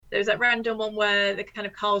There was that random one where the kind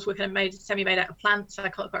of cars were kind of semi-made out of plants. I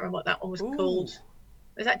can't quite remember what that one was Ooh. called.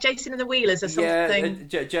 Was that Jason and the Wheelers or Yeah, something?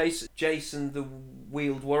 Jason the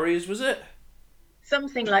Wheeled Warriors, was it?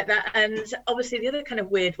 Something like that. And obviously the other kind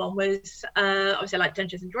of weird one was obviously like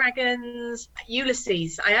Dungeons and Dragons,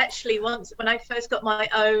 Ulysses. I actually once, when I first got my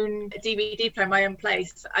own DVD player, my own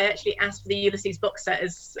place, I actually asked for the Ulysses box set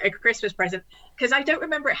as a Christmas present because I don't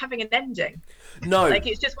remember it having an ending. No. Like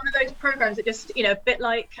it's just one of those programs that just, a bit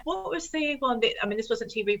like, what was the one that, I mean, this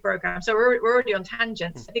wasn't a TV program, so we're already on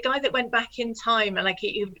tangents. The guy that went back in time and like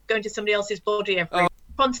he would go into somebody else's body every. Oh,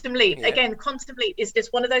 Quantum Leap. yeah. Again, Quantum Leap is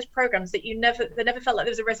just one of those programs that they never felt like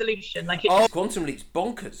there was a resolution. Like it Oh, just, Quantum Leap's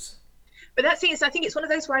bonkers. but that's it. I think it's one of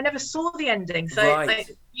those where I never saw the ending. So Right.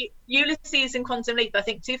 like Ulysses and Quantum Leap, I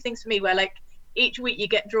think two things for me where like each week you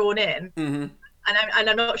get drawn in, Mm-hmm. and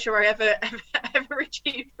I'm not sure I ever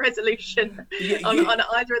achieved resolution on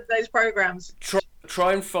either of those programs.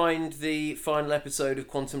 Try and find the final episode of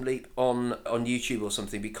Quantum Leap on YouTube or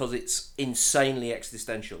something, because it's insanely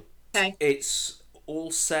existential. Okay. It's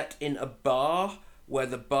all set in a bar where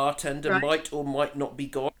the bartender Right. might or might not be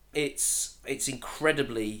gone. It's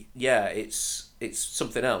incredibly, yeah, it's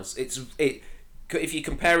something else. If you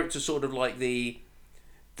compare it to sort of like the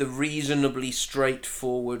reasonably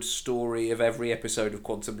straightforward story of every episode of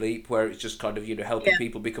Quantum Leap, where it's just kind of, helping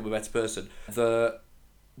people become a better person.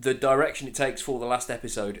 The direction it takes for the last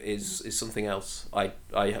episode is something else. I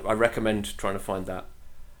recommend trying to find that.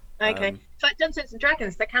 Okay. It's like Dungeons and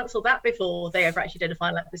Dragons. They cancelled that before they ever actually did a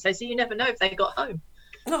final episode, so you never know if they got home.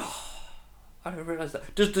 Oh, I didn't realise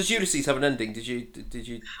that. Does Ulysses have an ending? Did you?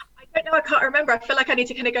 I don't know. I can't remember. I feel like I need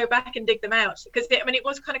to kind of go back and dig them out because it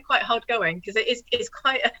was kind of quite hard going because it's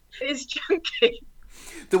quite it is chunky.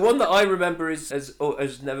 The one that I remember is as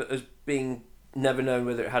being never known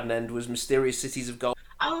whether it had an end was Mysterious Cities of Gold.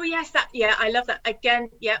 Oh yes, I love that. Again,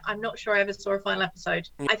 yeah, I'm not sure I ever saw a final episode.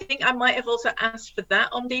 I think I might have also asked for that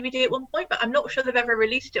on DVD at one point, but I'm not sure they've ever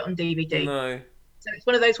released it on DVD. No. So it's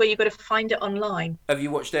one of those where you've got to find it online. Have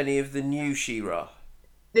you watched any of the new She-Ra?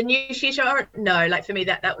 The new She-Ra? No, like for me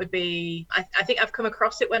that would be. I think I've come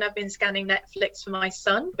across it when I've been scanning Netflix for my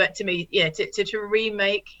son, but to me, yeah, to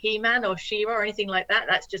remake He-Man or She-Ra or anything like that,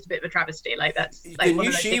 that's just a bit of a travesty. Like that's like The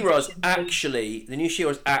new She-Ra's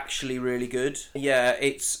actually really good. Yeah,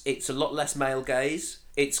 it's a lot less male gaze.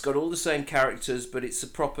 It's got all the same characters, but it's a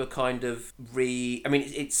proper kind of I mean,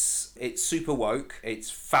 it's super woke. It's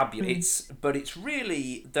fabulous. But it's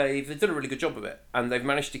really they've done a really good job of it, and they've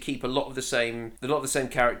managed to keep a lot of the same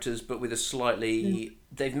characters, but with a slightly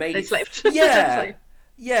they've made it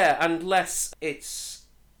yeah, and less. It's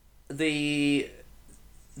the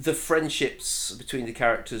friendships between the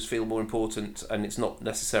characters feel more important, and it's not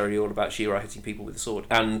necessarily all about She-Ra hitting people with a sword.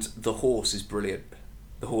 And the horse is brilliant.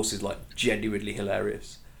 The horse is like genuinely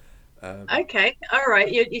hilarious. Okay, all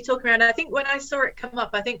right. You're talking around. I think when I saw it come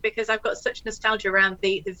up, I think because I've got such nostalgia around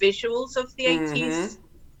the visuals of the 80s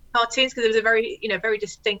cartoons, because there was a very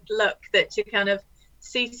distinct look that to kind of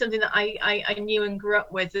see something that I knew and grew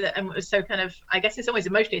up with and was so kind of, I guess in some ways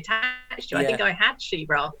emotionally attached to. I think I had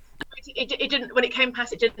She-Ra. It didn't, when it came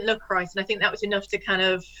past, it didn't look right, and I think that was enough to kind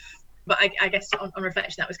of. But I guess on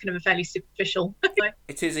reflection, that was kind of a fairly superficial.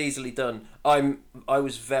 It is easily done. I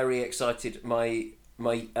was very excited.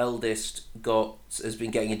 My eldest has been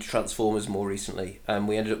getting into Transformers more recently, and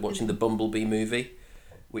we ended up watching the Bumblebee movie,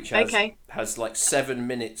 which has like 7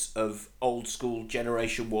 minutes of old school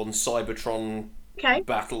Generation 1 Cybertron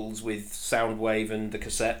battles with Soundwave and the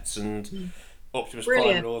cassettes and Optimus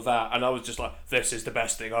Prime and all of that, and I was just like, this is the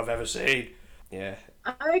best thing I've ever seen. Yeah.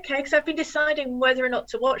 Okay, because I've been deciding whether or not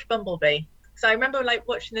to watch Bumblebee. So I remember like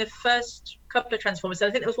watching the first couple of Transformers, and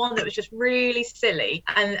I think there was one that was just really silly,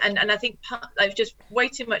 and I think like just way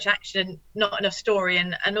too much action, not enough story,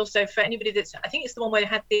 and also for anybody I think it's the one where they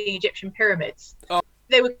had the Egyptian pyramids. Oh.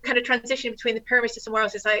 They were kind of transitioning between the pyramids to somewhere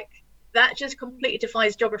else. It's like that just completely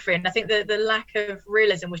defies geography, and I think the lack of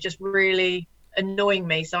realism was just really annoying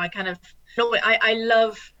me. So I kind of I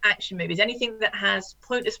love action movies, anything that has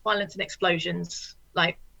pointless violence and explosions.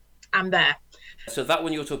 Like, I'm there. So that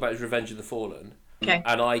one you're talking about is Revenge of the Fallen. Okay.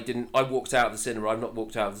 And I walked out of the cinema. I've only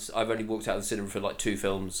walked out of the cinema for like 2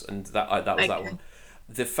 films, and that was that one.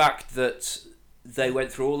 The fact that they went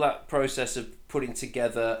through all that process of putting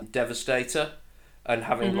together Devastator and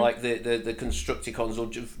having like the Constructicons all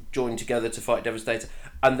joined together to fight Devastator,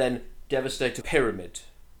 and then Devastator Pyramid.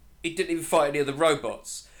 It didn't even fight any of the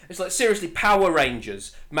robots. It's like, seriously, Power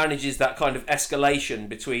Rangers manages that kind of escalation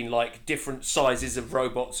between like different sizes of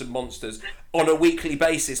robots and monsters on a weekly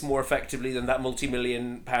basis more effectively than that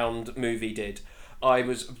multi-million-pound movie did. I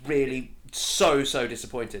was really So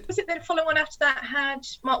disappointed. Was it the following one after that had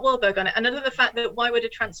Mark Wahlberg on it? And another fact that why would a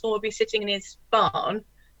Transformer be sitting in his barn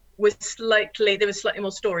was there was slightly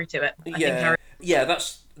more story to it.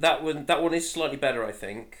 That one is slightly better, I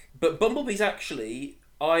think. But Bumblebee's actually,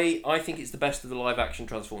 I think it's the best of the live action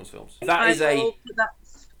Transformers films. I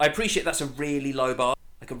appreciate that's a really low bar.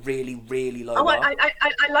 Like a really, really low bar.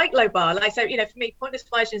 I like low bar. Like, so, for me, pointless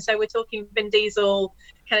version. So we're talking Vin Diesel,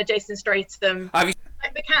 kind of Jason Statham.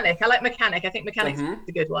 Mechanic. I like Mechanic. I think Mechanic's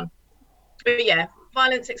a good one. But yeah,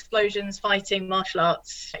 violence, explosions, fighting, martial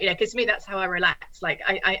arts. Because to me, that's how I relax. Like,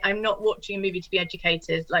 I'm not watching a movie to be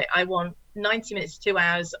educated. Like, I want 90 minutes to 2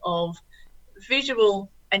 hours of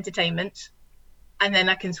visual entertainment, and then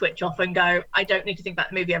I can switch off and go, I don't need to think about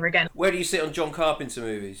the movie ever again. Where do you sit on John Carpenter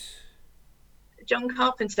movies? John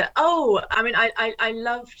Carpenter. Oh, I mean, I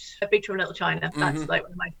loved Big Trouble in Little China. That's like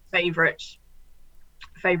one of my favorite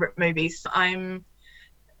movies. I'm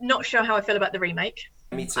not sure how I feel about the remake.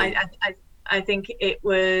 Me too. I think it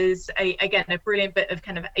was a brilliant bit of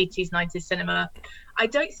kind of 80s, 90s cinema. I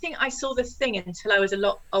don't think I saw The Thing until I was a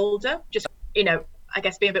lot older. Just, I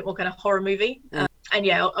guess being a bit more kind of horror movie. And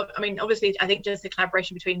yeah, I mean, obviously, I think just the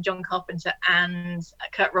collaboration between John Carpenter and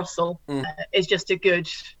Kurt Russell is just a good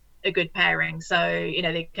pairing. So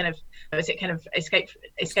they kind of escape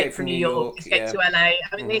from New York, escape to LA.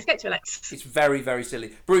 I mean, they escape to LA. It's very, very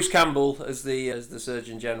silly. Bruce Campbell as the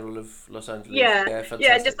Surgeon General of Los Angeles. Yeah,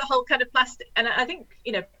 just the whole kind of plastic. And I think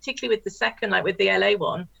particularly with the second, like with the LA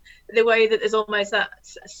one, the way that there's almost that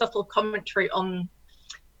subtle commentary on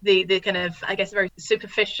the kind of, I guess, very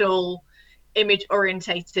superficial, image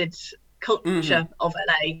orientated culture of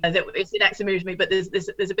LA. That it's an action movie, but there's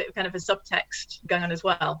a bit of kind of a subtext going on as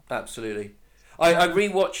well. Absolutely. I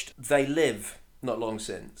rewatched They Live not long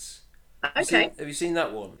since. Okay. Have you seen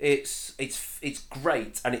that one? It's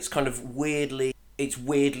great, and it's kind of weirdly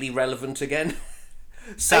relevant again.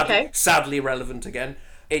 Sadly relevant again.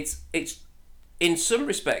 It's in some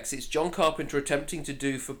respects it's John Carpenter attempting to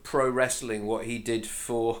do for pro wrestling what he did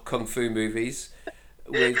for kung fu movies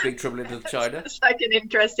with Big Trouble in Little China. It's like an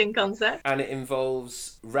interesting concept. And it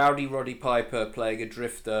involves Rowdy Roddy Piper playing a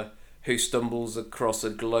drifter who stumbles across a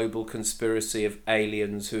global conspiracy of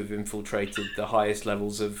aliens who have infiltrated the highest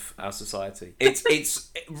levels of our society.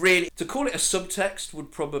 It's really, to call it a subtext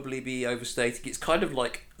would probably be overstating. It's kind of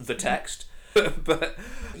like the text. But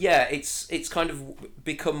yeah, it's kind of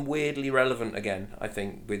become weirdly relevant again, I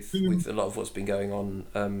think, with a lot of what's been going on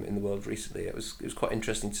in the world recently. It was quite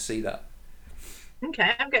interesting to see that.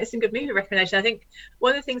 Okay, I'm getting some good movie recommendation. I think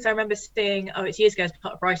one of the things I remember seeing, it's years ago as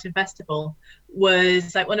part of Brighton Festival,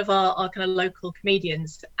 was like one of our kind of local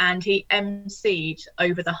comedians, and he emceed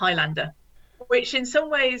over the Highlander, which in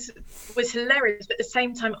some ways was hilarious, but at the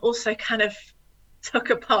same time also kind of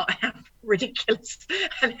took apart how ridiculous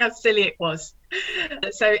and how silly it was.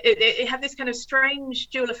 So it had this kind of strange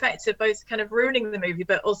dual effect of both kind of ruining the movie,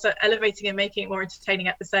 but also elevating and making it more entertaining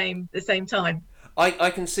at the same time.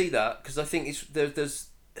 I can see that, because I think there's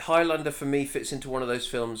Highlander for me fits into one of those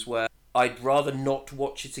films where I'd rather not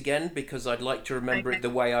watch it again because I'd like to remember it the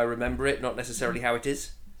way I remember it, not necessarily how it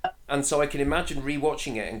is. And so I can imagine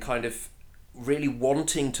rewatching it and kind of really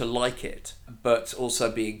wanting to like it, but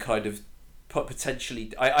also being kind of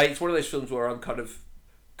potentially... it's one of those films where I'm kind of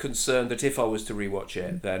concerned that if I was to rewatch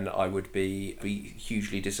it, then I would be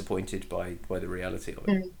hugely disappointed by the reality of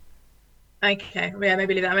it. Okay, yeah,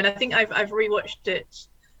 maybe leave that. I mean, I think I've rewatched it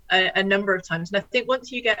a number of times, and I think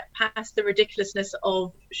once you get past the ridiculousness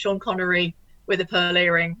of Sean Connery with a pearl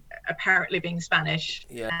earring apparently being Spanish,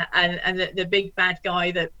 and the big bad guy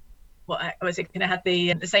that was it going to have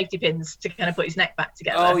the safety pins to kind of put his neck back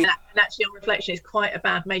together. Oh, yeah. And actually, on reflection, is quite a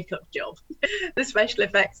bad makeup job. The special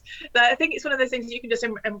effects. But I think it's one of those things you can just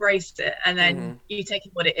embrace it, and then you take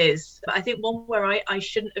it what it is. But I think one where I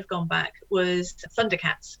shouldn't have gone back was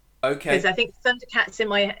Thundercats. Okay. Because I think Thundercats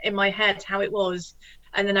in my head how it was,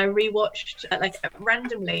 and then I rewatched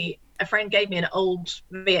randomly. A friend gave me an old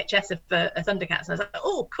VHS of Thundercats, and I was like,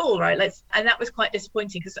 "Oh, cool, right? Let's." And that was quite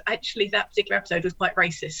disappointing because actually that particular episode was quite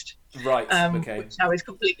racist, right? Okay. Which I was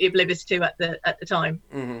completely oblivious to at the time.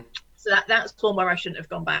 So that's one where I shouldn't have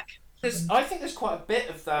gone back. I think there's quite a bit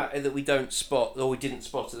of that we don't spot, or we didn't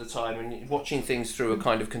spot at the time, and watching things through a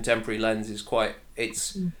kind of contemporary lens is quite.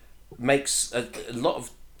 Makes a lot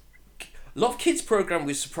of kids' program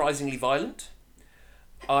was surprisingly violent.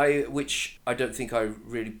 Which I don't think I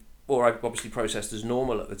really, or I obviously processed as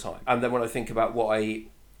normal at the time. And then when I think about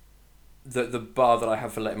the bar that I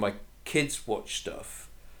have for letting my kids watch stuff,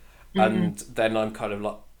 and then I'm kind of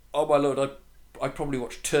like, oh my lord, I probably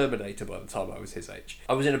watched Terminator by the time I was his age.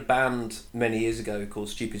 I was in a band many years ago called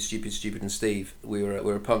Stupid and Steve. We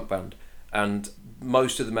were a punk band, and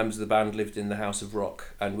most of the members of the band lived in the House of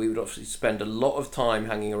Rock, and we would obviously spend a lot of time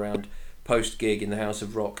hanging around post-gig in the House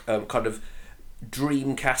of Rock, kind of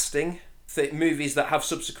dream casting movies that have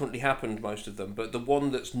subsequently happened, most of them, but the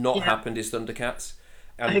one that's not happened is Thundercats.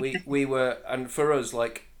 And we were, and for us,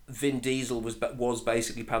 like, Vin Diesel was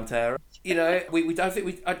basically Pantera. You know, I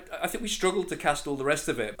think we struggled to cast all the rest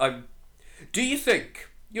of it. Do you think,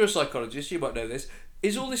 you're a psychologist, you might know this,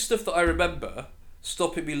 is all this stuff that I remember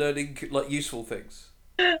stopping me learning, like, useful things?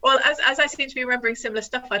 Well, as I seem to be remembering similar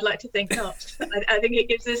stuff, I'd like to think not. I think it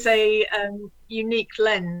gives us a unique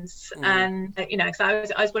lens, and you know,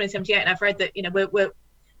 because I was born in '78, and I've read that, you know, we're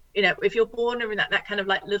you know, if you're born in that kind of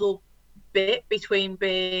like little bit between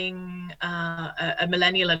being a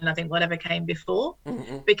millennial and I think whatever came before,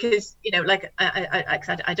 because, you know, like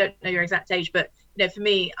I don't know your exact age, but, you know, for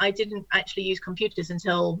me, I didn't actually use computers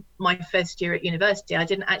until my first year at university. I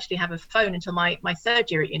didn't actually have a phone until my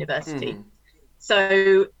third year at university.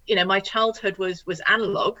 So, you know, my childhood was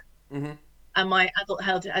analog, and my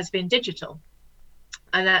adulthood has been digital,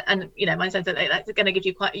 and you know, my sense that that's going to give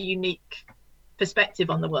you quite a unique perspective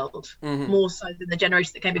on the world, more so than the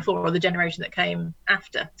generation that came before or the generation that came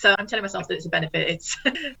after. So I'm telling myself that it's a benefit. It's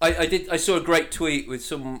I saw a great tweet with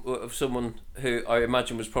someone who I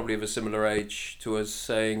imagine was probably of a similar age to us,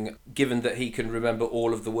 saying, given that he can remember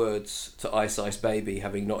all of the words to Ice Ice Baby,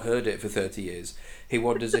 having not heard it for 30 years, he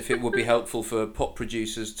wonders if it would be helpful for pop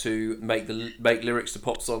producers to make lyrics to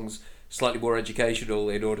pop songs slightly more educational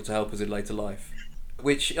in order to help us in later life.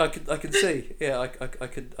 Which I can see. Yeah, I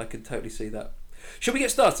could totally see that. Shall we get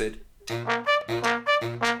started?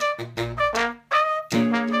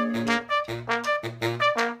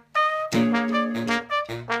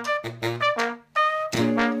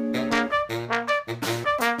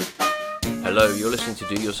 Hello, you're listening to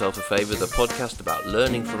Do Yourself a Favour, the podcast about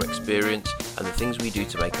learning from experience and the things we do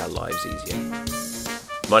to make our lives easier.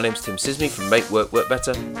 My name's Tim Sisney from Make Work Work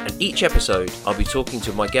Better, and each episode I'll be talking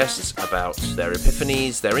to my guests about their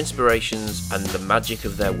epiphanies, their inspirations, and the magic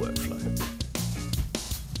of their workflow.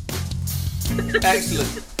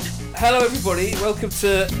 Excellent. Hello everybody, welcome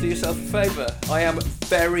to Do Yourself a Favour. I am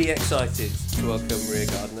very excited to welcome Maria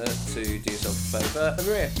Gardner to Do Yourself a Favour.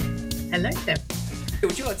 Maria. Hello, Tim.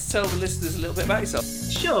 Would you like to tell the listeners a little bit about yourself?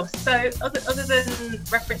 Sure. So other than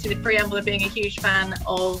referencing the preamble of being a huge fan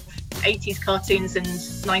of 80s cartoons and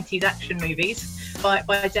 90s action movies,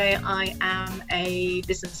 by day I am a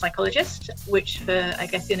business psychologist, which for, I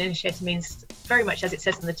guess, the uninitiated means very much as it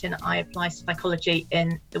says on the tin, I apply psychology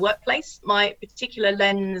in the workplace. My particular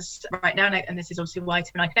lens right now, and this is obviously why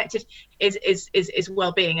Tim and I connected, is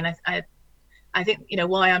well-being. And I think, you know,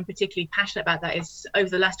 why I'm particularly passionate about that is over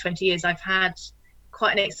the last 20 years I've had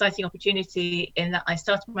quite an exciting opportunity in that I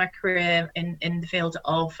started my career in the field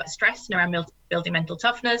of stress and around building mental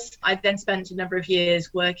toughness. I then spent a number of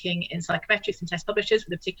years working in psychometrics and test publishers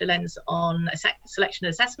with a particular lens on selection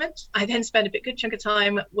and assessment. I then spent a good chunk of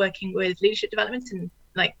time working with leadership development and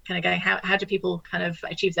like kind of going, how do people kind of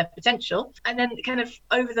achieve their potential? And then kind of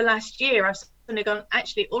over the last year, I've suddenly gone,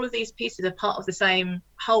 actually, all of these pieces are part of the same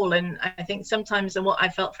whole. And I think sometimes, and what I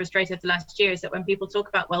felt frustrated the last year is that when people talk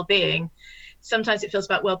about well-being, sometimes it feels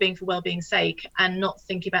about well-being for well-being's sake and not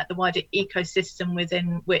thinking about the wider ecosystem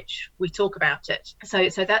within which we talk about it. So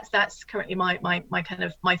that's currently my kind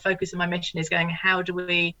of my focus and my mission is going, how do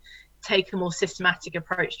we take a more systematic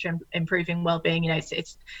approach to improving well-being? You know,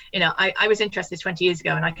 it's you know, I was interested 20 years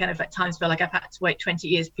ago, and I kind of at times feel like I've had to wait 20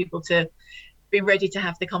 years for people to be ready to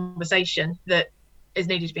have the conversation that is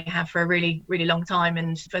needed to be had for a really, really long time.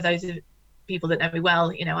 And for those of people that know me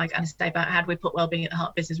well, you know, I kind of say about how do we put wellbeing at the heart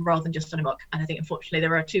of business rather than just on a muck. And I think unfortunately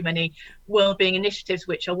there are too many wellbeing initiatives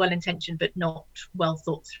which are well intentioned but not well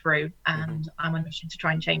thought through, and I'm on a mission to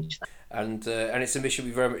try and change that. And it's a mission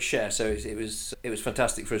we very much share. So it was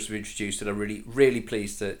fantastic for us to be introduced, and I'm really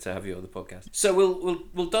pleased to have you on the podcast. So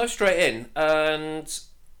we'll dive straight in. And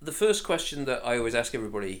the first question that I always ask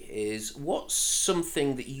everybody is, what's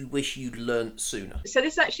something that you wish you'd learnt sooner? So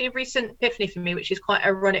this is actually a recent epiphany for me, which is quite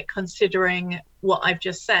ironic considering what I've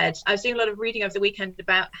just said. I was doing a lot of reading over the weekend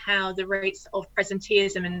about how the rates of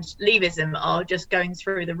presenteeism and leavism are just going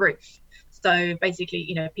through the roof. So basically,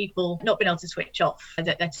 you know, people not being able to switch off,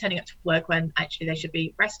 that they're turning up to work when actually they should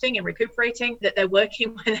be resting and recuperating, that they're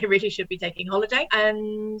working when they really should be taking holiday,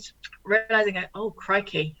 and realizing, oh,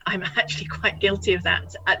 crikey, I'm actually quite guilty of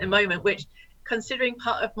that at the moment, which, considering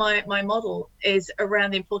part of my model is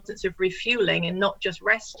around the importance of refueling and not just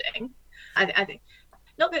resting, I think,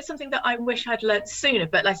 not that it's something that I wish I'd learned sooner,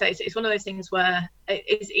 but like I say, it's one of those things where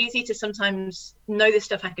it's easy to sometimes know this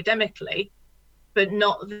stuff academically, but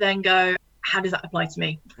not then go, how does that apply to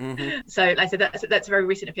me? Mm-hmm. So like I said, that's a very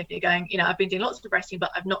recent epiphany, going, I've been doing lots of resting,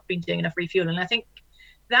 but I've not been doing enough refueling. And I think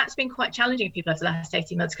that's been quite challenging for people over the last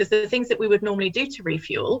 18 months, because the things that we would normally do to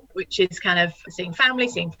refuel, which is kind of seeing family,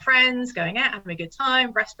 seeing friends, going out, having a good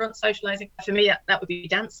time, restaurants, socializing, for me that would be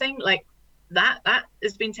dancing, like that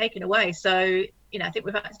has been taken away. So I think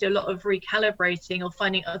we've had to do a lot of recalibrating or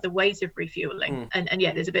finding other ways of refueling. And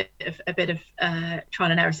yeah, there's a bit of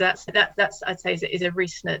trial and error. So that's I'd say is a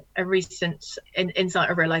recent insight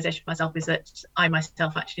or realization for myself, is that I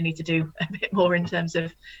myself actually need to do a bit more in terms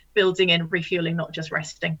of building in refueling, not just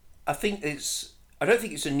resting. I don't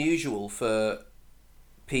think it's unusual for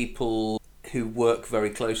people who work very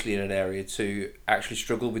closely in an area to actually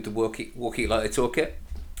struggle with the walking like they talk it.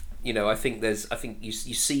 I think you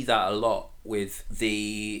see that a lot with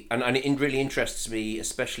and it really interests me,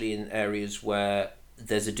 especially in areas where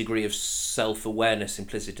there's a degree of self-awareness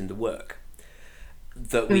implicit in the work,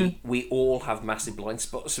 that we all have massive blind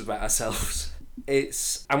spots about ourselves.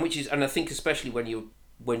 And I think especially when you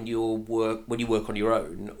work on your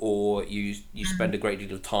own, or you spend a great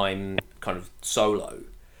deal of time kind of solo,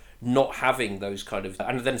 not having those kind of,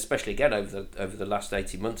 and then especially again over the last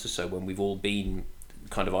 18 months or so, when we've all been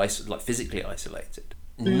kind of physically isolated,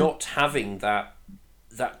 not having that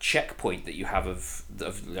checkpoint that you have of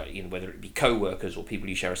whether it be co-workers or people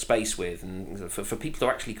you share a space with, and for people to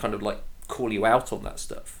actually kind of like call you out on that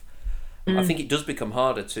stuff, I think it does become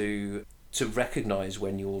harder to recognize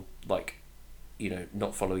when you're like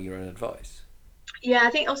not following your own advice. Yeah, I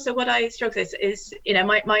think also what I struggle with is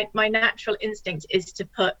my natural instinct is to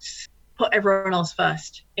put everyone else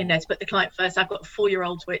first, to put the client first. I've got a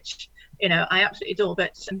 4-year-old, which I absolutely adore,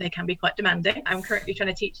 but they can be quite demanding. I'm currently trying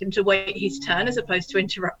to teach him to wait his turn as opposed to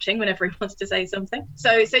interrupting whenever he wants to say something.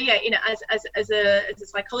 So yeah, as a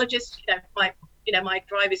psychologist, my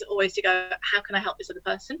drive is always to go, how can I help this other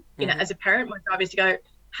person? As a parent, my drive is to go,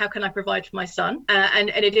 how can I provide for my son? And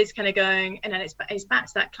it is kind of going, and then it's back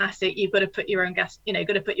to that classic, you've got to put your own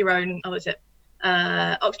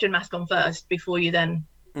oxygen mask on first before you then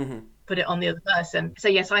put it on the other person. So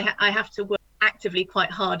yes, I have to work actively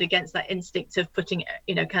quite hard against that instinct of putting,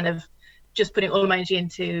 kind of just putting all my energy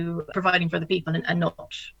into providing for other people and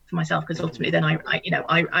not for myself, because ultimately then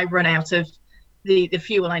I run out of the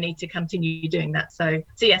fuel I need to continue doing that. So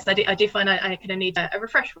yes, I do find I kind of need a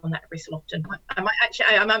refresher on that every so often. I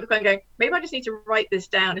might go, maybe I just need to write this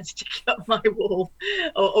down and stick it up my wall,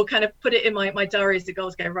 or kind of put it in my diary as the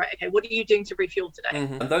goals, go, right, okay, what are you doing to refuel today?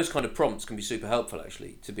 And those kind of prompts can be super helpful,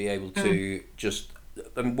 actually, to be able to just,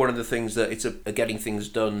 one of the things that it's a getting things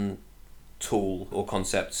done tool or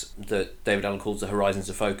concepts that David Allen calls the horizons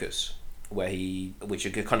of focus, which are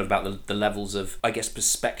kind of about the levels of, I guess,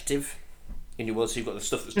 perspective in your world. So you've got the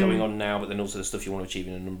stuff that's going on now, but then also the stuff you want to achieve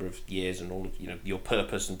in a number of years, and all of your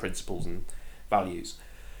purpose and principles and values.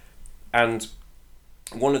 And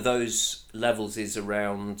one of those levels is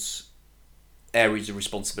around areas of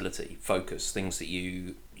responsibility, focus, things that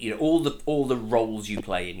all the roles you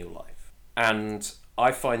play in your life. And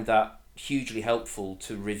I find that hugely helpful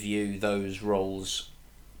to review those roles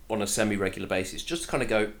on a semi-regular basis, just to kind of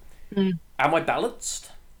go, am I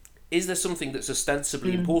balanced? Is there something that's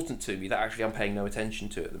ostensibly important to me that actually I'm paying no attention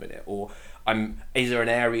to at the minute? Or is there an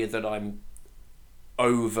area that I'm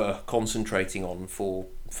over concentrating on for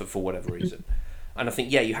whatever reason? And I think,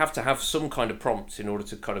 you have to have some kind of prompt in order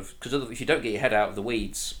to kind of, because if you don't get your head out of the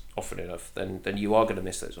weeds often enough, then you are going to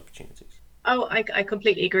miss those opportunities. Oh, I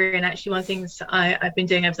completely agree. And actually, one of the things I've been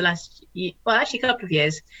doing over the last a couple of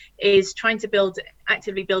years, is trying to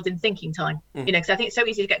actively build in thinking time. Because I think it's so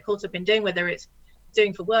easy to get caught up in doing, whether it's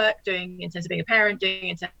doing for work, doing in terms of being a parent, doing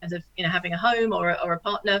in terms of having a home or a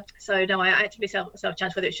partner. So no, I actively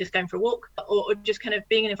self-challenge, whether it's just going for a walk or just kind of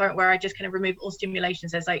being in an environment where I just kind of remove all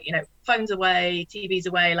stimulations. There's phones away, TVs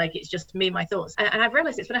away, it's just me and my thoughts. And I've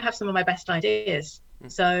realized it's when I have some of my best ideas.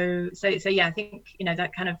 So yeah, I think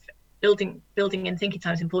that kind of building in thinking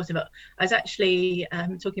time is important. But I was actually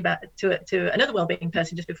talking about to another wellbeing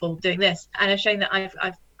person just before doing this, and I was showing that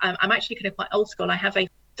I'm actually kind of quite old school. I have a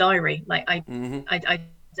diary, I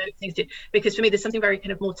don't think to, because for me there's something very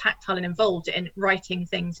kind of more tactile and involved in writing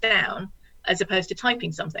things down as opposed to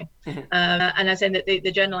typing something. And I was saying that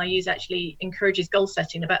the journal I use actually encourages goal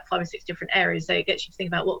setting in about 5 or 6 different areas. So it gets you to think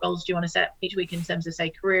about what goals do you want to set each week in terms of, say,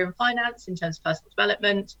 career and finance, in terms of personal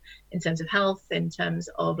development, in terms of health, in terms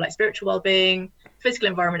of spiritual well-being, physical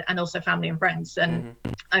environment, and also family and friends. And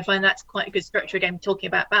I find that's quite a good structure, again, talking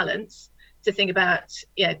about balance, to think about,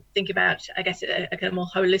 I guess, a kind of more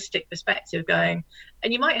holistic perspective going.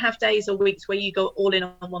 And you might have days or weeks where you go all in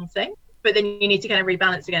on one thing, but then you need to kind of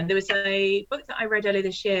rebalance again. There was a book that I read earlier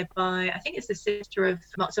this year by, I think it's the sister of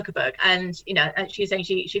Mark Zuckerberg, and she was saying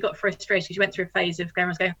she got frustrated. She went through a phase of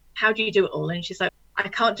going, how do you do it all? And she's like, I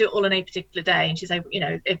can't do it all on a particular day. And she's like,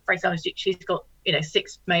 if, for example, she's got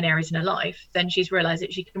 6 main areas in her life, then she's realized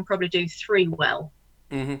that she can probably do 3 well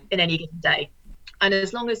in any given day. And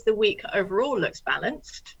as long as the week overall looks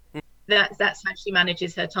balanced, that's how she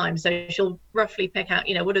manages her time. So she'll roughly pick out,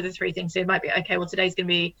 what are the 3 things. So it might be, okay, well, today's going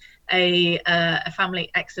to be a family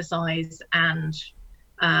exercise and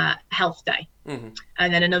health day. And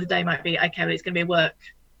then another day might be, okay, well, it's going to be work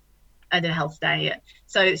and a health day.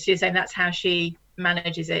 So she's saying that's how she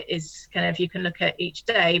manages it, is kind of, you can look at each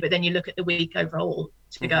day, but then you look at the week overall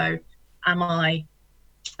to go, am I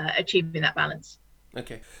achieving that balance?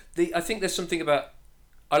 Okay. I think there's something about,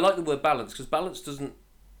 I like the word balance, because balance doesn't,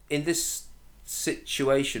 in this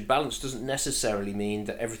situation, balance doesn't necessarily mean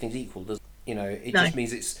that everything's equal, does it? It just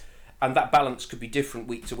means it's, and that balance could be different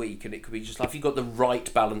week to week, and it could be just like, if you've got the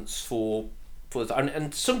right balance for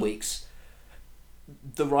and some weeks,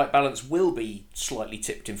 the right balance will be slightly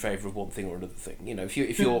tipped in favour of one thing or another thing.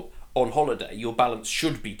 If you're on holiday, your balance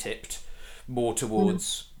should be tipped more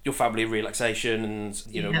towards your family relaxation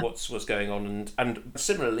and what's going on, and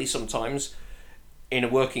similarly sometimes in a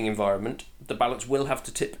working environment the balance will have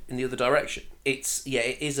to tip in the other direction. It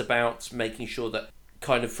is about making sure that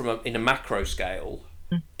kind of in a macro scale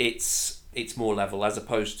it's more level, as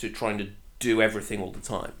opposed to trying to do everything all the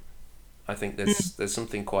time. I think there's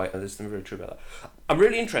something very true about that. I'm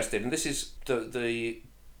really interested, and this is the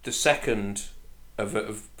second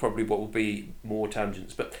of probably what will be more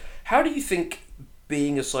tangents, but how do you think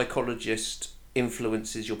being a psychologist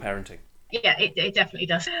influences your parenting? Yeah, it definitely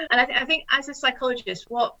does. And I think as a psychologist,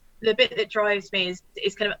 what the bit that drives me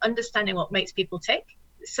is kind of understanding what makes people tick.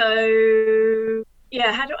 So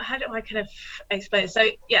yeah, how do I kind of explain it? So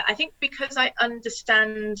yeah, I think because I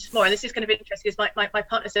understand more, and this is kind of interesting, because my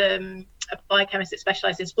partner's a biochemist that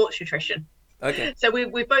specialises in sports nutrition. Okay. So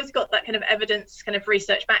we've both got that kind of evidence, kind of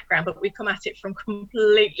research background, but we come at it from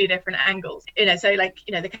completely different angles. So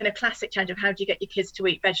the kind of classic challenge of how do you get your kids to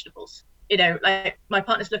eat vegetables? Like my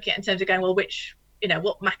partner's looking at it in terms of going, well,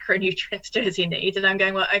 what macronutrients does he need? And I'm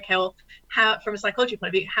going, well, okay, well, how, from a psychology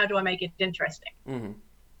point of view, how do I make it interesting?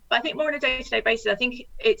 But I think more on a day-to-day basis, I think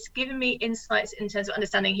it's given me insights in terms of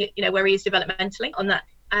understanding, where he is developmentally on that,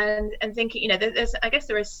 and thinking,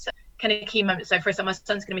 there is kind of key moments. So for example, my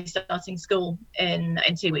son's going to be starting school in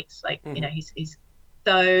 2 weeks. Like, he's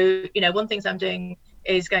so, one thing I'm doing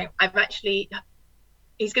is he's going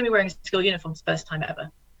to be wearing a school uniform for the first time ever.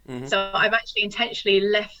 So I've actually intentionally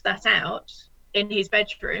left that out in his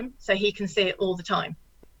bedroom so he can see it all the time,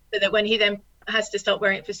 so that when he then has to start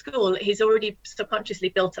wearing it for school, he's already subconsciously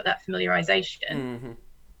built up that familiarization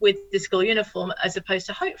with the school uniform, as opposed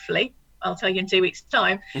to, hopefully, I'll tell you in 2 weeks'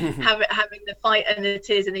 time, having the fight and the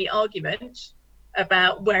tears and the argument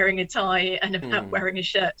about wearing a tie and about wearing a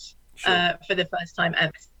shirt for the first time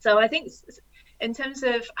ever. So I think in terms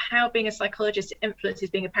of how being a psychologist influences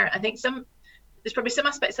being a parent, I think there's probably some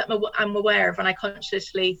aspects that I'm aware of, and I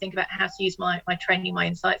consciously think about how to use my training, my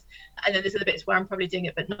insights. And then there's other bits where I'm probably doing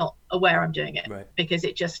it but not aware I'm doing it, right, because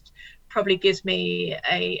it just probably gives me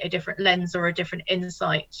a different lens or a different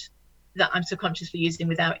insight that I'm subconsciously using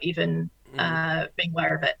without even being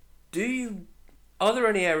aware of it. Are there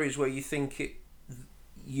any areas where you think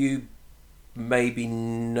you maybe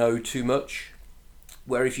know too much,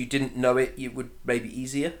 where if you didn't know it, it would maybe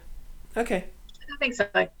easier? Okay. I think so.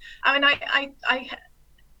 I mean,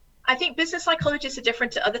 I think business psychologists are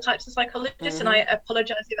different to other types of psychologists, and I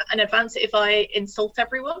apologize in advance if I insult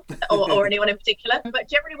everyone or anyone in particular. But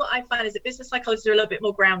generally, what I find is that business psychologists are a little bit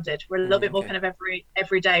more grounded. We're a little bit more kind of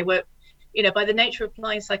every day. We're, by the nature of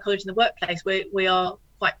applying psychology in the workplace, we are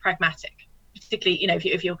quite pragmatic. Particularly,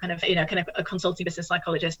 if you're kind of a consulting business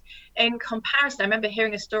psychologist. In comparison, I remember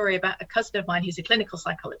hearing a story about a cousin of mine who's a clinical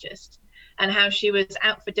psychologist, and how she was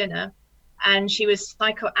out for dinner and she was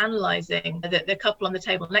psychoanalyzing the couple on the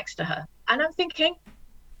table next to her. And I'm thinking,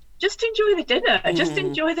 just enjoy the dinner, just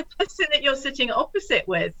enjoy the person that you're sitting opposite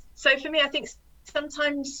with. So for me, I think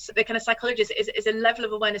sometimes the kind of psychologist is a level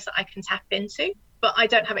of awareness that I can tap into, but I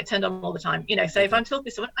don't have it turned on all the time. So if I'm talking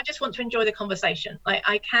to someone, I just want to enjoy the conversation. Like,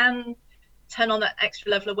 I can turn on that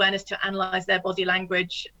extra level of awareness to analyze their body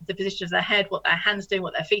language, the position of their head, what their hands doing,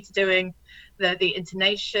 what their feet are doing, the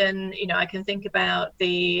intonation. I can think about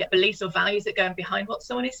the beliefs or values that go behind what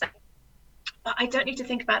someone is saying. But I don't need to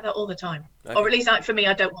think about that all the time. Okay. Or at least for me,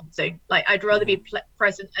 I don't want to. Like, I'd rather be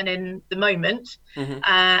present and in the moment.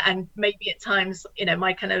 And maybe at times,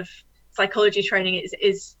 my kind of psychology training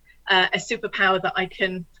is a superpower that I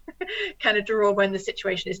can kind of drawer when the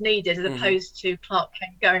situation is needed, as opposed to Clark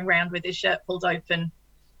Kent going around with his shirt pulled open,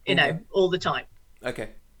 you know, all the time. Okay,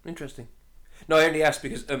 interesting. No, I only asked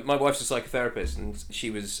because my wife's a psychotherapist, and she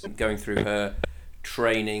was going through her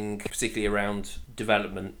training, particularly around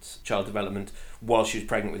child development, while she was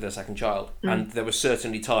pregnant with her second child. And there were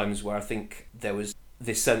certainly times where I think there was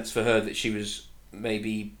this sense for her that she was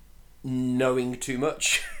maybe knowing too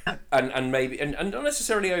much and maybe and not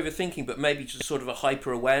necessarily overthinking, but maybe just sort of a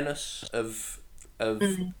hyper awareness of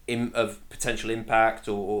potential impact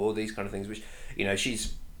or these kind of things, which, you know,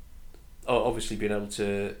 she's obviously been able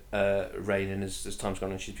to rein in as time's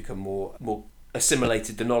gone, and she's become more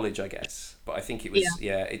assimilated the knowledge, I guess. But I think it was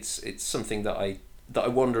it's something that I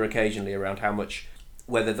wonder occasionally around how much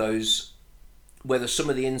whether some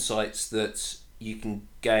of the insights that you can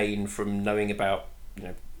gain from knowing about, you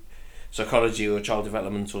know, psychology or child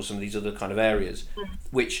development or some of these other kind of areas,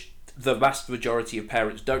 which the vast majority of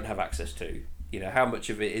parents don't have access to. You know, how much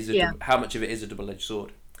of it is a double-edged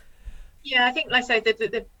sword. Yeah, I think, like I say,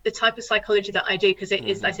 the type of psychology that I do, because it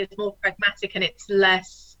is, like I said, it's more pragmatic and it's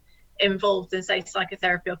less involved than, say,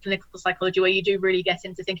 psychotherapy or clinical psychology, where you do really get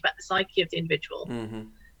into think about the psyche of the individual.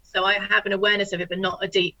 So I have an awareness of it, but not a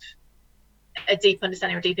deep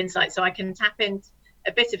understanding or deep insight. So I can tap into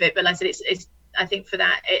a bit of it, but like I said, it's I think for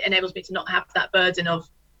that it enables me to not have that burden of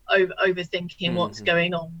overthinking what's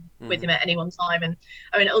going on with him at any one time. And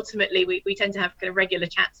I mean, ultimately we tend to have kind of regular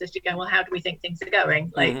chats as to go, well, how do we think things are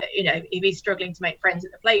going? Like, you know, if he's struggling to make friends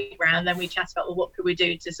at the playground, then we chat about, well, what could we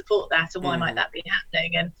do to support that, and why might that be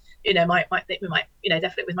happening? And, you know, we might, you know,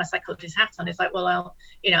 definitely with my psychologist hat on, it's like, well,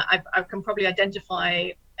 you know, I can probably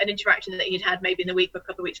identify an interaction that he'd had maybe in the week or a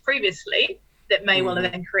couple of weeks previously that may well have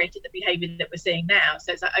then created the behaviour that we're seeing now.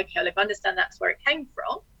 So it's like, okay, well, if I understand that's where it came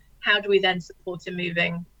from, how do we then support him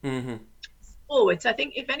moving forward? So I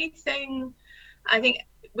think, if anything, I think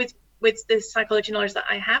with the psychology knowledge that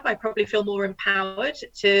I have, I probably feel more empowered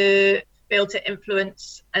to be able to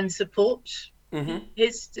influence and support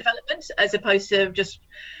his development, as opposed to just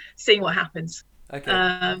seeing what happens. Okay,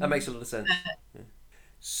 that makes a lot of sense.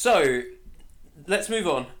 So let's move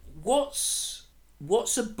on. What's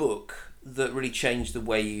a book that really changed the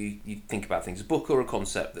way you think about things? A book or a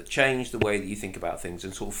concept that changed the way that you think about things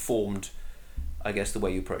and sort of formed, I guess, the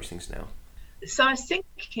way you approach things now? So I was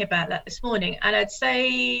thinking about that this morning, and I'd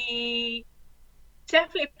say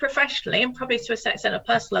definitely professionally, and probably to a certain extent at a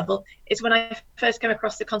personal level, is when I first came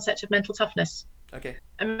across the concept of mental toughness. Okay.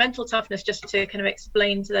 And mental toughness, just to kind of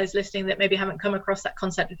explain to those listening that maybe haven't come across that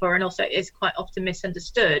concept before, and also is quite often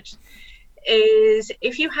misunderstood, is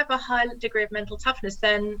if you have a high degree of mental toughness,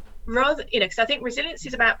 then rather, you know, because I think resilience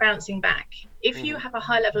is about bouncing back. If you have a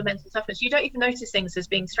high level of mental toughness, you don't even notice things as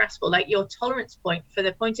being stressful. Like, your tolerance point for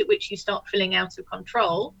the point at which you start feeling out of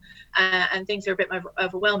control and things are a bit more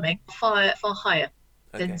overwhelming, far higher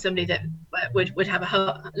than somebody that would have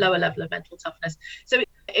a lower level of mental toughness. So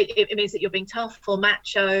it means that you're being tough or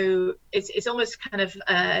macho. It's almost kind of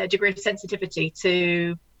a degree of sensitivity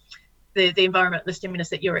to the environment, the stimulus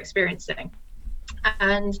that you're experiencing.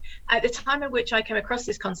 And at the time at which I came across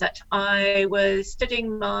this concept, I was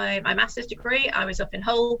studying my master's degree. I was up in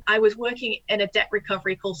Hull. I was working in a debt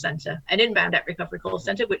recovery call centre, an inbound debt recovery call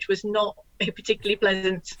centre, which was not a particularly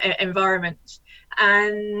pleasant environment.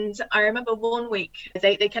 And I remember one week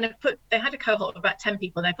they had a cohort of about 10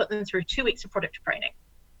 people, and they put them through 2 weeks of product training.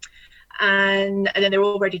 And then they were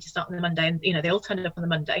all ready to start on the Monday, and, you know, they all turned up on the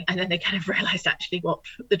Monday, and then they kind of realized actually what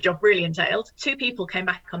the job really entailed. 2 people came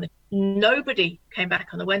back nobody came back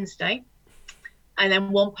on the Wednesday, and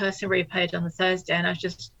then 1 person reappeared on the Thursday. And I was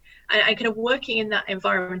just kind of working in that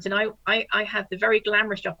environment, and I had the very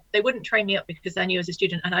glamorous job. They wouldn't train me up because I knew as a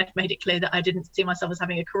student, and I'd made it clear that I didn't see myself as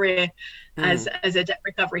having a career as a debt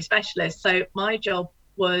recovery specialist. So my job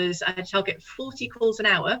was, I had to target 40 calls an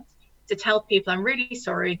hour to tell people, I'm really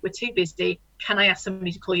sorry, we're too busy, can I ask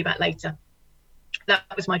somebody to call you back later? That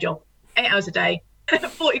was my job. 8 hours a day,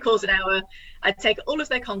 40 calls an hour. I'd take all of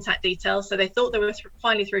their contact details, so they thought they were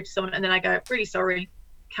finally through to someone, and then I go, really sorry,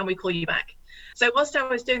 can we call you back? So whilst I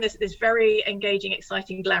was doing this very engaging,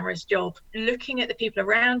 exciting, glamorous job, looking at the people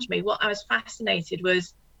around me, what I was fascinated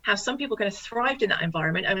was how some people kind of thrived in that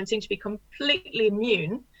environment and seemed to be completely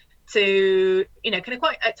immune to, you know, kind of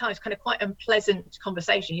quite at times kind of quite unpleasant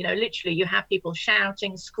conversation. You know, literally you have people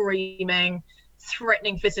shouting, screaming,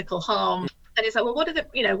 threatening physical harm. And it's like, well, what is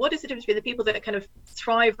the difference between the people that kind of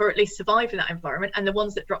thrive or at least survive in that environment and the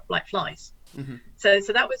ones that drop like flies? So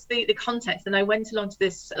that was the context. And I went along to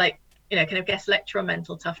this, like, you know, kind of guest lecture on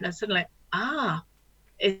mental toughness, suddenly like,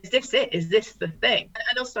 is this it? Is this the thing?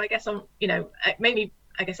 And also, I guess, maybe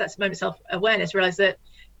I guess that's moment self-awareness, realize that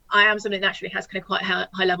I am somebody that naturally has kind of quite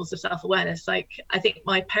high levels of self-awareness. Like, I think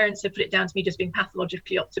my parents have put it down to me just being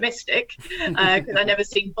pathologically optimistic, because I never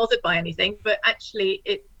seemed bothered by anything. But actually,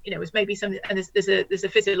 it, you know, was maybe something, and there's a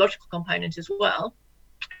physiological component as well.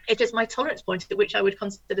 It just, my tolerance point at which I would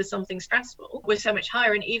consider something stressful was so much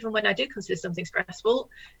higher. And even when I did consider something stressful,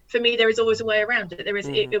 for me, there is always a way around it. There is,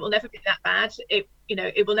 it will never be that bad. It, you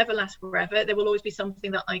know, it will never last forever. There will always be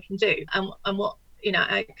something that I can do. And what, you know,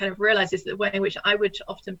 I kind of realized is that the way in which I would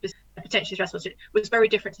often potentially stressful was very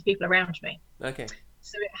different to people around me. Okay.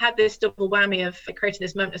 So it had this double whammy of creating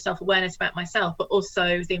this moment of self-awareness about myself, but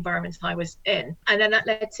also the environment I was in. And then that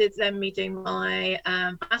led to then me doing my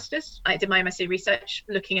master's. I did my MSc research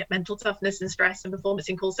looking at mental toughness and stress and performance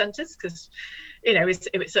in call centres, because, you know,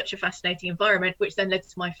 it was such a fascinating environment, which then led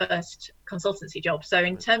to my first consultancy job. So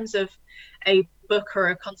in terms of a book or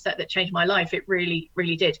a concept that changed my life, it really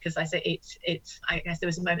did, because I say I guess there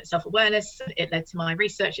was a moment of self-awareness. It led to my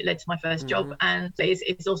research, it led to my first job, and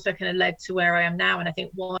it's also kind of led to where I am now. And I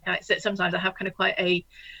think sometimes I have kind of quite a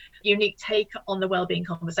unique take on the well-being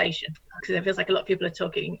conversation, because it feels like a lot of people are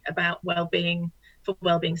talking about well-being for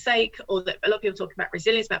well-being's sake, or that a lot of people talk about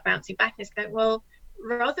resilience, about bouncing back, and it's going, well,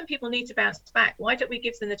 rather than people need to bounce back, why don't we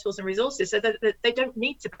give them the tools and resources so that they don't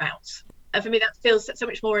need to bounce? And for me, that feels so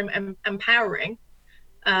much more empowering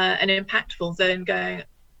and impactful than going,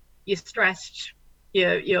 you're stressed,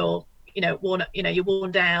 you're worn, you're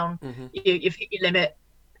worn down, you've hit your limit.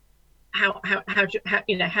 How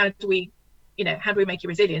do we make you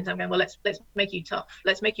resilient? I'm going, well, let's make you tough.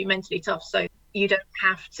 Let's make you mentally tough, so you don't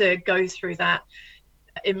have to go through that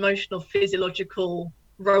emotional, physiological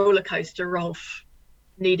roller coaster of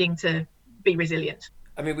needing to be resilient.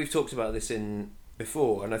 I mean, we've talked about this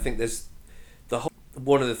before, and I think there's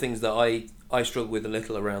one of the things that I struggle with a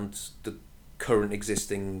little around the current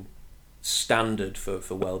existing standard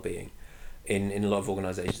for well-being in a lot of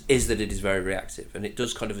organisations is that it is very reactive, and it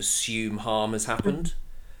does kind of assume harm has happened,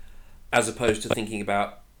 as opposed to thinking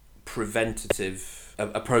about preventative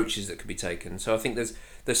approaches that could be taken. So I think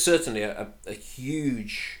there's certainly a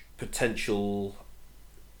huge potential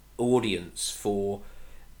audience for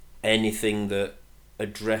anything that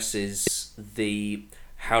addresses the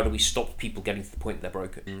how do we stop people getting to the point they're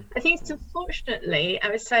broken. I think it's unfortunately, I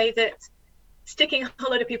would say that sticking a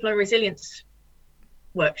whole lot of people in a resilience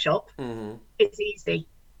workshop, it's easy,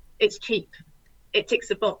 it's cheap, it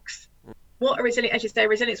ticks a box. What a resilient, as you say,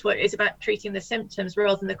 resilience work is about treating the symptoms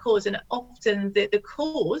rather than the cause. And often the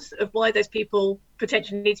cause of why those people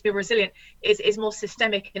potentially need to be resilient is more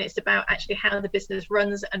systemic, and it's about actually how the business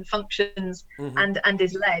runs and functions and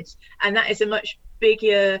is led. And that is a much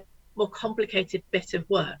bigger, more complicated bit of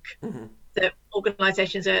work that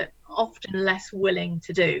organisations are often less willing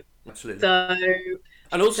to do. Absolutely.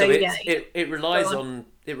 And also it relies on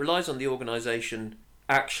the organisation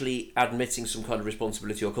actually admitting some kind of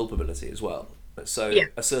responsibility or culpability as well. So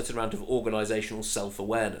a certain amount of organisational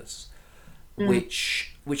self-awareness,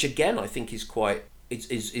 which again I think is quite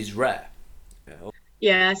is rare.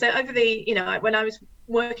 Yeah. So over when I was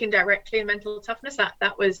working directly in mental toughness,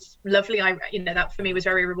 that was lovely. That for me was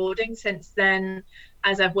very rewarding. Since then,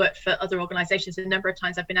 as I've worked for other organisations, a number of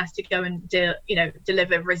times I've been asked to go and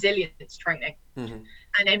deliver resilience training, and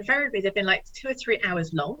invariably they've been like 2 or 3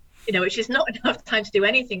 hours long, which is not enough time to do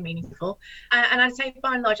anything meaningful. And I'd say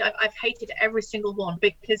by and large I've hated every single one,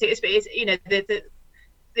 because it's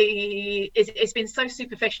been so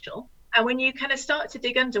superficial. And when you kind of start to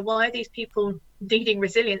dig under why are these people needing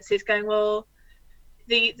resilience, is going, well,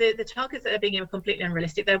 the targets that are being given are completely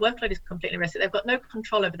unrealistic. Their workload is completely unrealistic. They've got no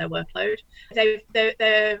control over their workload.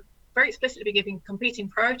 They're very explicitly being given competing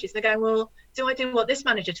priorities. They're going, well, do I do what this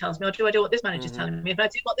manager tells me, or do I do what this manager's telling me? If I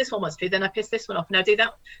do what this one wants to do, then I piss this one off, and I do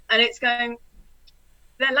that. And it's going,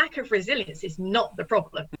 their lack of resilience is not the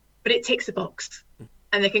problem, but it ticks a box.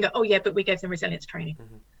 And they can go, oh yeah, but we gave them resilience training.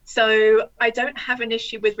 So I don't have an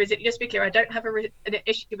issue with resilience. Just to be clear, I don't have an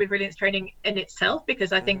issue with resilience training in itself,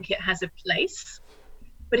 because I think it has a place,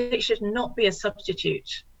 but it should not be a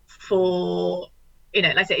substitute for,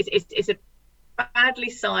 like I say, it's a badly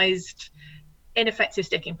sized, ineffective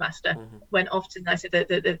sticking plaster. When often I say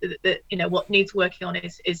that what needs working on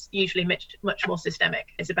is usually much more systemic.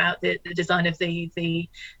 It's about the design of the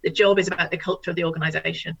job, is about the culture of the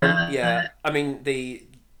organisation. I mean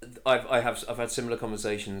I've had similar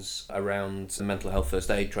conversations around mental health first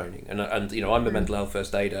aid training, and I'm a mental health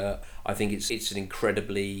first aider. I think it's an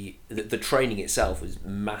incredibly the training itself is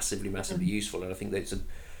massively useful, and I think that it's a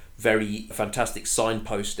very fantastic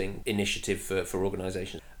signposting initiative for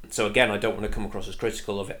organisations. So again, I don't want to come across as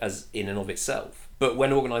critical of it as in and of itself, but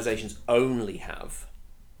when organisations only have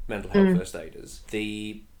mental health first aiders,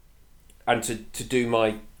 and to do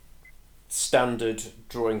my standard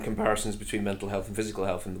drawing comparisons between mental health and physical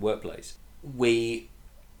health in the workplace.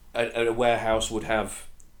 A warehouse would have,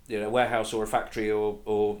 a warehouse or a factory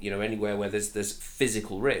or anywhere where there's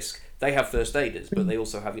physical risk. They have first aiders, but they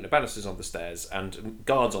also have banisters on the stairs and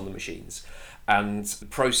guards on the machines and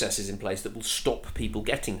processes in place that will stop people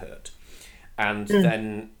getting hurt. And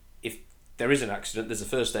then if there is an accident, there's a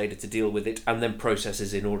first aider to deal with it, and then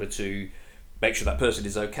processes in order to make sure that person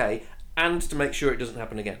is okay and to make sure it doesn't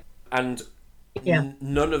happen again. And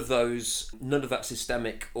none of that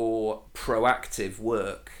systemic or proactive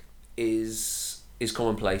work is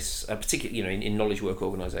commonplace, particularly in knowledge work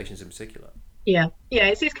organisations in particular.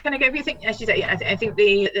 It's just kind of, if you think, as you say, I think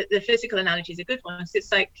the physical analogy is a good one. So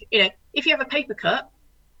it's like, if you have a paper cut,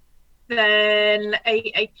 then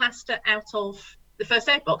a plaster out of the first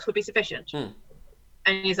aid box would be sufficient. And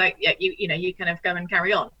he's like, you kind of go and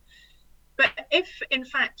carry on. But if in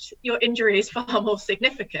fact your injury is far more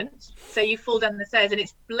significant, so you fall down the stairs and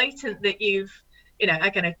it's blatant that you've,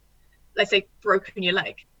 let's say, broken your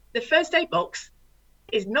leg, the first aid box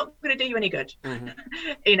is not going to do you any good. And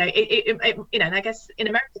I guess in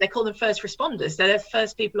America they call them first responders. They're the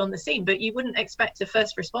first people on the scene, but you wouldn't expect a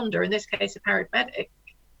first responder, in this case a paramedic,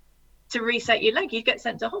 to reset your leg. You'd get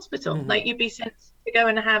sent to hospital. Like, you'd be sent to go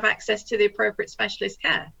and have access to the appropriate specialist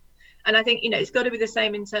care. And I think it's got to be the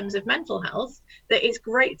same in terms of mental health, that it's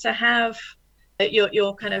great to have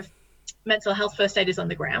your kind of mental health first aiders on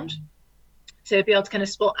the ground, to be able to kind of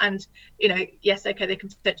spot, and yes, okay, they can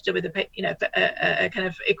potentially do with a kind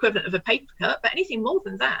of equivalent of a paper cut, but anything more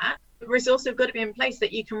than that, there's also got to be in place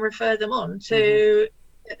that you can refer them on to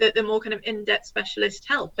the more kind of in-depth specialist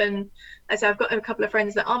help. And as I've got a couple of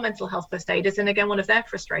friends that are mental health first aiders, and again, one of their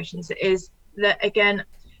frustrations is that, again,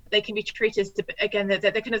 they can be treated as, again,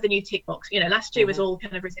 they're kind of the new tick box. Last year was all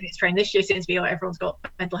kind of resilience training. This year seems to be, everyone's got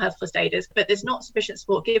mental health first aiders, but there's not sufficient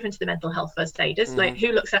support given to the mental health first aiders. Like,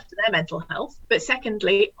 who looks after their mental health? But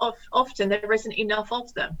secondly, often there isn't enough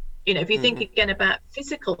of them. If you think again about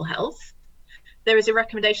physical health, there is a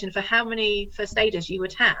recommendation for how many first aiders you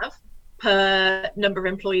would have per number of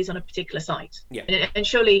employees on a particular site. And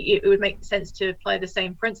surely it would make sense to apply the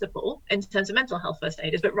same principle in terms of mental health first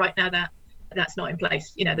aiders, but right now that's not in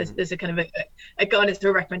place. There's a kind of a guidance or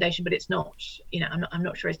a recommendation, but it's not, I'm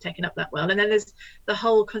not sure it's taken up that well. And then there's the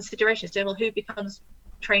whole consideration of, well, who becomes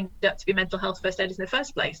trained up to be mental health first aiders in the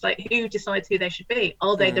first place? Like, who decides who they should be?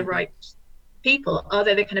 Are they the right people? Are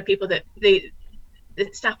they the kind of people that the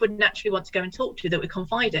staff would naturally want to go and talk to, that would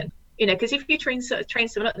confide in? Because if you train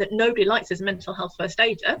someone up that nobody likes as a mental health first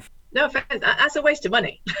aider, no offense, that's a waste of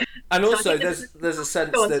money. And also, there's a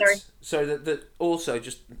sense that also,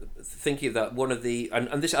 just thinking of that, one of the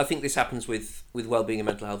and this, I think this happens with wellbeing and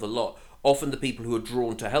mental health a lot. Often the people who are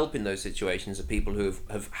drawn to help in those situations are people who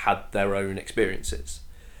have had their own experiences,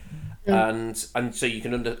 and so you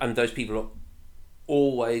can and those people are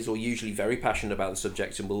always or usually very passionate about the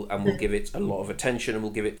subject and will give it a lot of attention and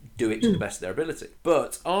will do it to the best of their ability,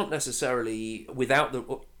 but aren't necessarily without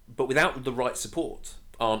the right support,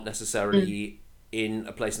 aren't necessarily in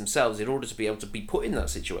a place themselves in order to be able to be put in that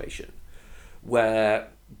situation where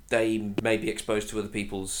they may be exposed to other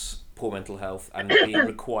people's poor mental health and be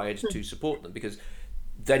required to support them. Because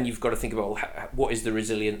then you've got to think about what is the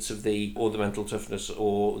resilience of the mental toughness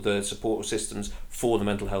or the support systems for the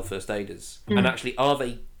mental health first aiders, and actually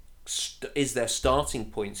is their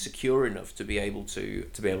starting point secure enough to be able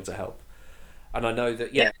to help. And I know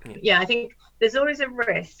that I think there's always a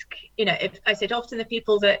risk, if I said, often the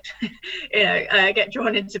people that get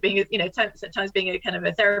drawn into being sometimes being a kind of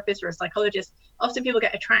a therapist or a psychologist, often people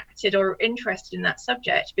get attracted or interested in that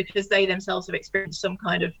subject because they themselves have experienced some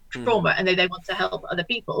kind of trauma and they want to help other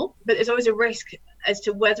people. But there's always a risk as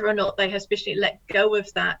to whether or not they have sufficiently let go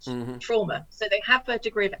of that trauma. So they have a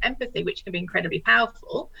degree of empathy, which can be incredibly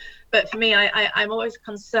powerful. But for me, I'm always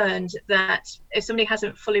concerned that if somebody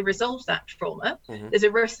hasn't fully resolved that trauma, there's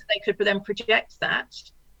a risk that they could then project that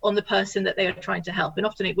on the person that they are trying to help. And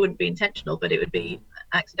often it wouldn't be intentional, but it would be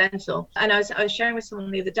accidental. And I was sharing with someone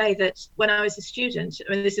the other day that when I was a student,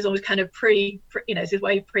 this is always kind of this is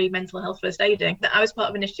way pre-mental health first aiding, that I was part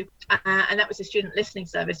of an initiative, and that was a student listening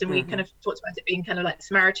service. And we kind of talked about it being kind of like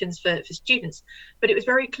Samaritans for students. But it was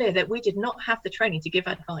very clear that we did not have the training to give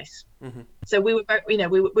advice. So we were,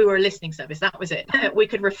 we were a listening service. That was it. We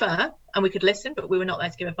could refer and we could listen, but we were not there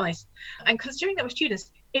to give advice. And considering that we're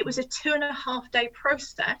students, it was a 2.5 day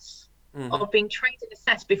process of being trained and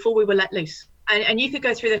assessed before we were let loose. And you could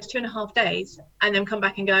go through those 2.5 days and then come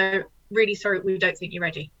back and go, really sorry, we don't think you're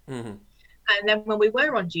ready. And then when we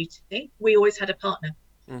were on duty, we always had a partner.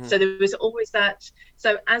 So there was always that.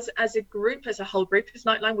 So as a group, as a whole group as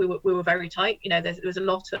Nightline, we were very tight. You know, there was a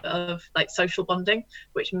lot of like social bonding,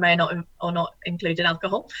 which may not or not included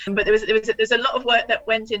alcohol, but there's a lot of work that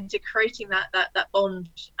went into creating that bond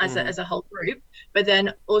as a whole group. But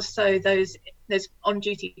then also those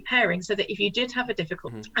on-duty pairings, so that if you did have a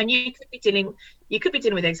difficult, and you could be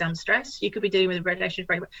dealing with exam stress, you could be dealing with relationship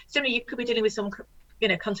breakup. Similarly, you could be dealing with someone, you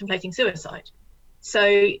know, contemplating suicide. So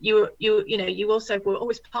you also were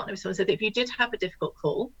always partnered with someone, so that if you did have a difficult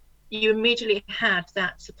call, you immediately had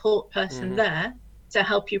that support person there to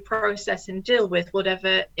help you process and deal with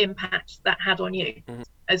whatever impact that had on you,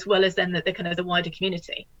 as well as then the kind of the wider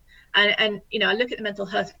community. And you know, I look at the mental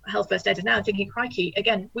health first aid now, I'm thinking, crikey,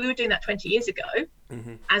 again, we were doing that 20 years ago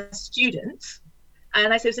as students,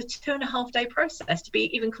 and I said it was a 2.5 day process to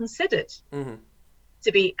be even considered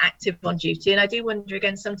to be active on duty. And I do wonder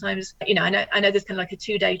again sometimes, you know, I know there's kind of like a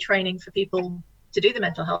 2-day training for people to do the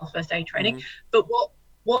mental health first aid training, but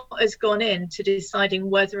what has gone into deciding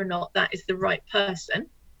whether or not that is the right person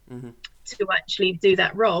to actually do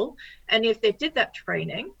that role? And if they did that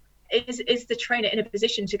training, is the trainer in a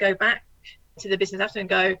position to go back to the business after and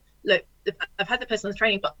go, look, I've had the personal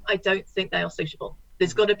training, but I don't think they are suitable.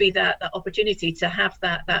 There's got to be that opportunity to have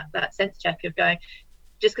that sense check of going,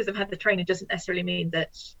 just because I've had the training doesn't necessarily mean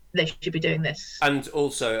that they should be doing this. And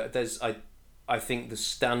also, I think the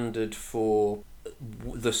standard for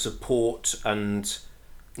the support and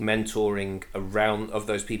mentoring around of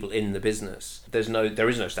those people in the business, there is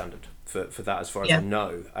no standard for that as far as I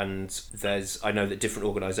know. And I know that different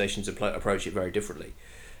organisations approach it very differently,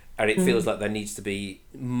 and it feels like there needs to be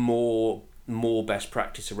more best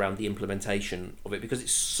practice around the implementation of it, because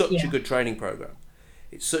it's such a good training program.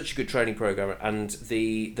 It's such a good training program, and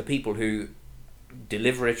the people who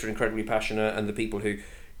deliver it are incredibly passionate, and the people who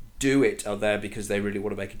do it are there because they really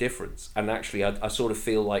want to make a difference. And actually, I sort of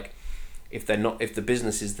feel like if the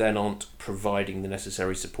businesses then aren't providing the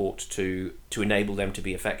necessary support to enable them to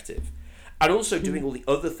be effective, and also doing all the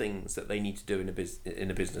other things that they need to do in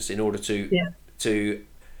a business in order to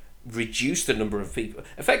reduce the number of people.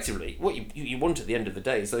 Effectively, what you want at the end of the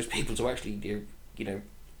day is those people to actually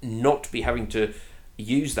not be having to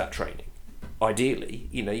use that training. Ideally,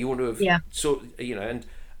 you want to have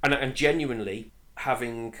and genuinely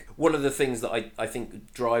having one of the things that I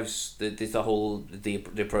think drives the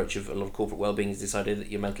approach of a lot of corporate wellbeing is this idea that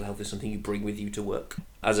your mental health is something you bring with you to work,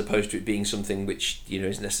 as opposed to it being something which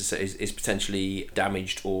is potentially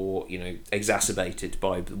damaged or exacerbated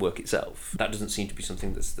by the work itself. That doesn't seem to be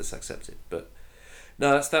something that's accepted. But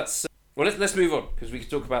no, that's well. Let's move on, because we could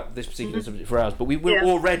talk about this particular subject for hours. But we're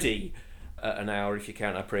already an hour if you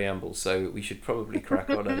count our preamble, so we should probably crack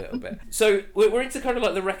on a little bit. So we're into kind of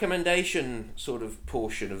like the recommendation sort of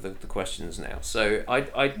portion of the questions now. So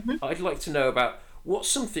I'd like to know about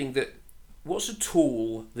what's a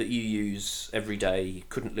tool that you use every day, you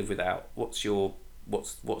couldn't live without. What's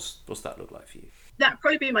that look like for you? That'd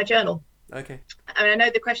probably be my journal. Okay. I mean, I know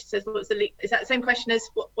the question says, is that the same question as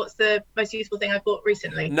what's the most useful thing I've bought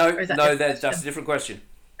recently? No, that's a different question.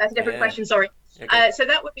 That's a different question, sorry. Okay. So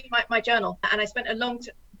that would be my journal, and I spent a long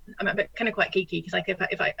time. I'm kind of quite geeky, because like if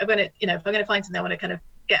I'm going to find something, I want to kind of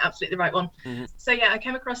get absolutely the right one. So I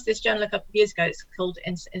came across this journal a couple of years ago. It's called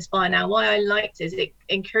Inspire Now. Why I liked it is it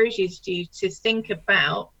encourages you to think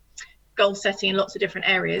about goal setting in lots of different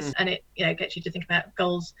areas, and it gets you to think about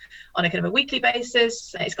goals on a kind of a weekly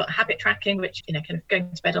basis. It's got habit tracking, which kind of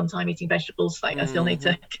going to bed on time, eating vegetables, like I still need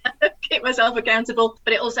to kind of keep myself accountable.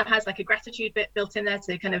 But it also has like a gratitude bit built in there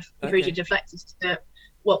to kind of encourage you to reflect as to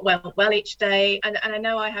what went well each day. And I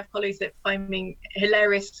know I have colleagues that find me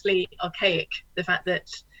hilariously archaic, the fact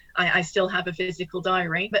that I still have a physical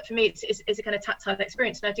diary, but for me it's a kind of tactile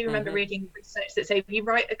experience. And I do remember reading research that say if you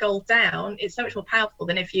write a goal down, it's so much more powerful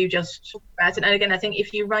than if you just talk about it. And again, I think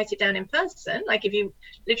if you write it down in person, like if you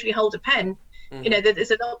literally hold a pen,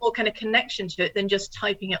 there's a lot more kind of connection to it than just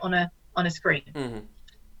typing it on a screen.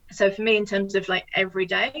 So for me, in terms of like every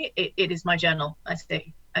day, it is my journal. I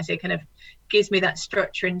say kind of gives me that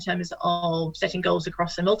structure in terms of setting goals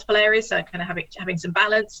across the multiple areas, so kind of having some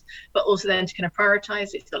balance, but also then to kind of prioritize.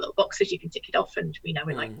 It's got little boxes you can tick it off, and we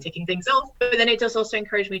like ticking things off. But then it does also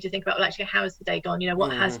encourage me to think about, well, actually, how has the day gone?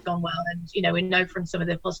 What has gone well? And we know from some of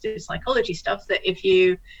the positive psychology stuff that if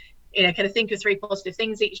you kind of think of 3 positive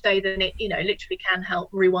things each day, then it literally can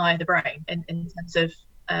help rewire the brain in terms of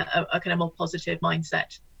a kind of more positive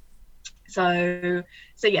mindset. So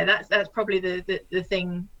yeah, that's probably the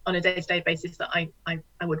thing on a day-to-day basis that I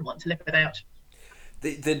wouldn't want to live without.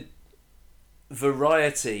 The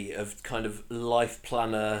variety of kind of life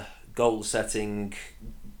planner, goal setting,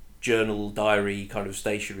 journal, diary kind of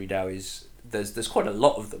stationery now is there's quite a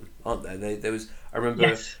lot of them, aren't there? There was, I remember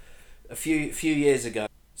Yes. a few years ago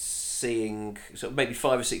seeing, so maybe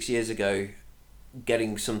 5 or 6 years ago,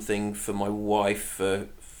 getting something for my wife for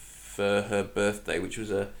her birthday, which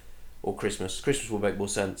was or Christmas. Christmas will make more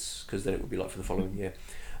sense because then it would be like for the following year.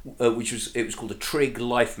 It was called a Trig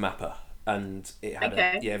Life Mapper, and it had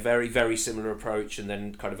a very very similar approach. And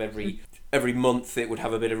then kind of every month it would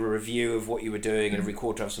have a bit of a review of what you were doing, and every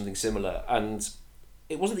quarter have something similar. And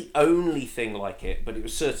it wasn't the only thing like it, but it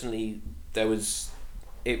was certainly it was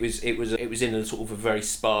in a sort of a very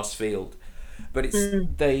sparse field. But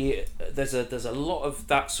there's a lot of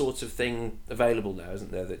that sort of thing available now,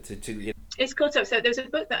 isn't there? It's caught up. So there's a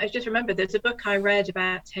book that I just remembered. There's a book I read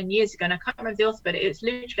about 10 years ago, and I can't remember the author, but it's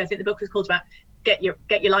literally, I think the book was called about get your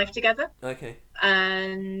life together. Okay.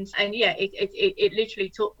 And yeah, it literally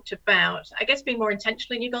talked about, I guess, being more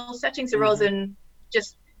intentional in your goal settings, rather than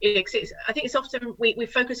just. I think it's often we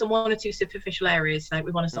focus on one or two superficial areas, like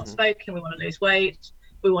we want to stop smoking, we want to lose weight,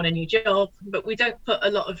 we want a new job, but we don't put a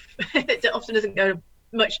lot of. It often doesn't go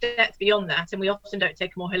much depth beyond that, and we often don't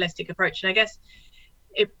take a more holistic approach. And I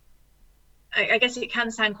guess it can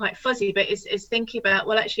sound quite fuzzy, but it's thinking about,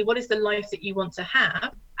 well, actually, what is the life that you want to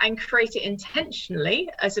have, and create it intentionally,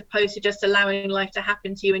 as opposed to just allowing life to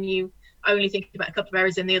happen to you and you only thinking about a couple of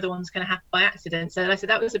areas and the other one's going to happen by accident. So, like I said,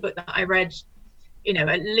 that was a book that I read,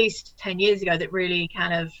 at least 10 years ago, that really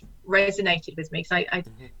kind of resonated with me, because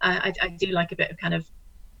I do like a bit of kind of,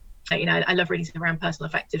 I love reading around personal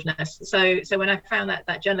effectiveness. So when I found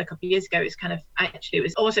that journal a couple of years ago, it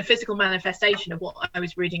was almost a physical manifestation of what I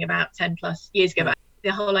was reading about 10 plus years ago. About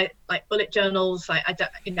the whole like bullet journals. Like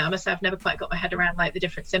I must have never quite got my head around like the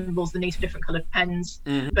different symbols, the need for different coloured pens.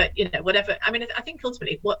 But whatever. I mean, I think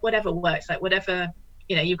ultimately whatever works. Like whatever,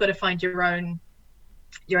 you've got to find your own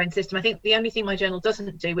system. I think the only thing my journal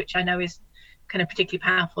doesn't do, which I know is kind of particularly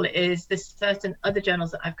powerful, is there's certain other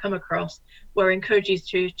journals that I've come across where it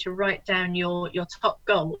encourages you to write down your top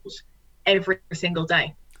goals every single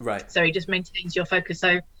day. Right. So it just maintains your focus.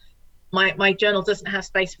 So my journal doesn't have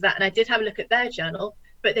space for that. And I did have a look at their journal,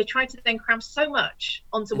 but they tried to then cram so much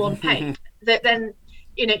onto one page that then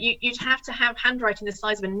you'd have to have handwriting the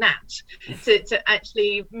size of a gnat to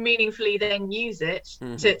actually meaningfully then use it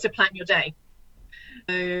to plan your day.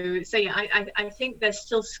 So yeah, I think there's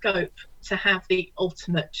still scope to have the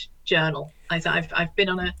ultimate journal. I've been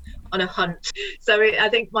on a hunt. So I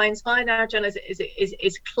think my Inspire Now journal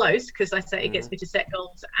is close, because like I say, it gets me to set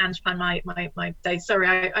goals and plan my day. Sorry,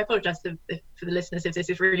 I apologise for the listeners if this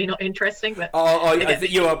is really not interesting. But I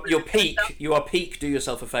think you're peak. Do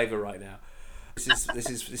yourself a favour right now.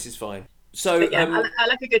 This is fine. So yeah, I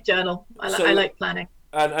like a good journal. I like planning.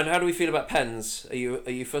 And how do we feel about pens? Are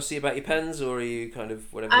you fussy about your pens, or are you kind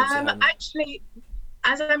of whatever? Actually,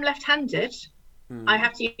 as I'm left-handed, I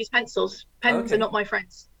have to use pencils. Pens are not my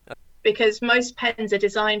friends, because most pens are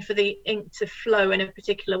designed for the ink to flow in a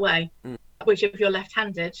particular way, which if you're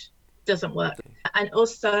left-handed doesn't work. And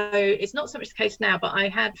also, it's not so much the case now, but I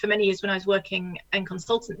had for many years when I was working in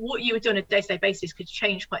consultant, what you would do on a day-to-day basis could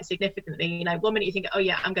change quite significantly. 1 minute you think, oh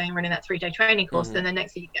yeah, I'm going and running that 3-day training course, then the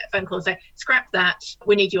next thing you get a phone call and say, scrap that,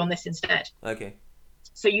 we need you on this instead. Okay.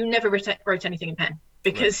 So you never wrote anything in pen,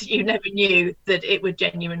 because you never knew that it would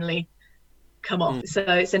genuinely come off.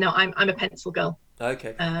 So no, I'm a pencil girl.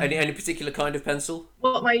 Okay. Any particular kind of pencil?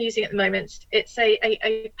 What am I using at the moment? It's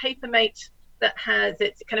a Papermate that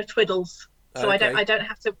it kind of twiddles, so I don't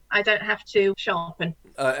have to sharpen.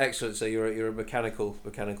 Excellent. So you're a mechanical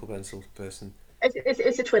pencil person.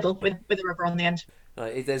 It's a twiddle with a rubber on the end.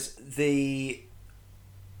 There's the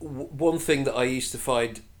one thing that I used to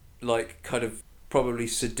find like kind of probably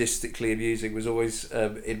sadistically amusing was always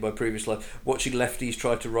in my previous life watching lefties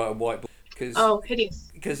try to write on whiteboard.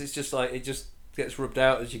 Hideous. Because it's just like it just gets rubbed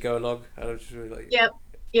out as you go along. And I just really like. Yeah.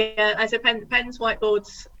 As a pens,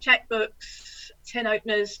 whiteboards, checkbooks, tin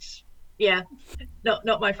openers. Yeah,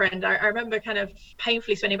 not my friend. I remember kind of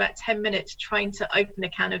painfully spending about 10 minutes trying to open a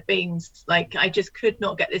can of beans. Like I just could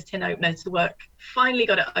not get this tin opener to work. Finally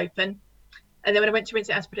got it open. And then when I went to rinse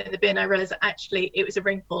it out, put it in the bin, I realised that actually it was a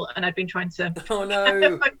ring pull, and I'd been trying to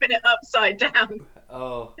open it upside down.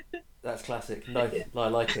 Oh, that's classic. No, I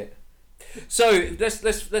like it. So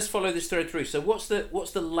let's follow this thread through. So what's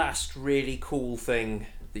the last really cool thing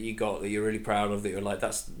that you got that you're really proud of, that you're like,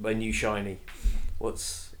 that's my new shiny?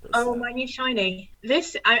 My new shiny.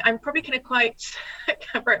 This I'm probably going to quite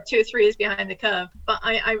cover 2 or 3 years behind the curve, but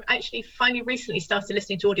I actually finally recently started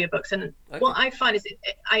listening to audiobooks, and what I find is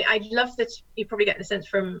I love that. You probably get the sense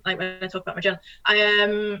from like when I talk about my journal.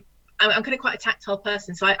 I'm kind of quite a tactile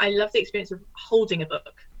person, so I love the experience of holding a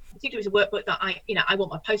book. particularly if it's a workbook that I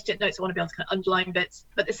want my post-it notes, I want to be able to kind of underline bits.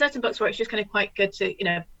 But there's certain books where it's just kind of quite good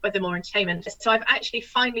to, whether more entertainment. So I've actually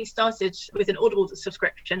finally started with an Audible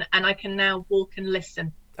subscription, and I can now walk and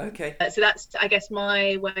listen. Okay. So that's, I guess,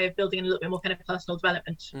 my way of building a little bit more kind of personal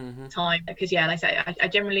development time. Because like I say, I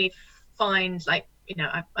generally find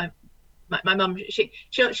my mum, she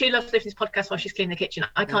loves listening to podcasts while she's cleaning the kitchen.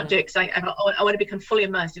 I can't do it because I want to become fully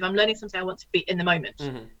immersed. If I'm learning something, I want to be in the moment.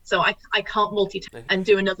 So I can't multitask and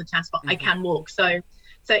do another task, but I can walk. So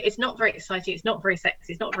it's not very exciting, it's not very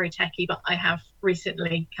sexy, it's not very techy, but I have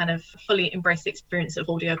recently kind of fully embraced the experience of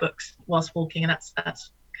audiobooks whilst walking, and that's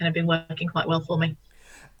kind of been working quite well for me.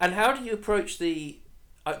 And how do you approach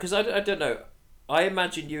because I don't know, I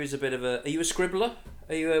imagine you as a bit of are you a scribbler?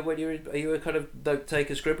 Are you a kind of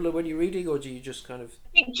note-taker scribbler when you're reading, or do you just kind of? I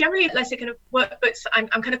think generally, let's say kind of workbooks, I'm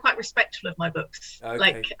kind of quite respectful of my books.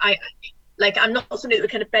 Okay. I'm not somebody that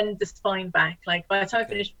would kind of bend the spine back. Like by the time I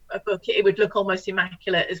finish a book, it would look almost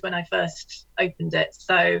immaculate as when I first opened it.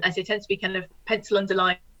 So as it tends to be kind of pencil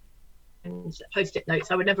underlined and post-it notes,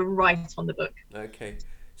 I would never write on the book. Okay.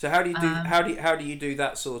 So how do you do how do you do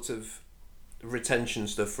that sort of retention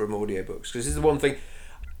stuff from audiobooks? Because this is the one thing.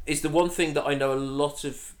 It's the one thing that I know a lot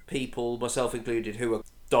of people, myself included, who are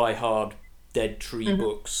die-hard Dead Tree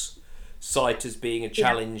books, cite as being a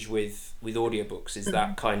challenge with audiobooks. Is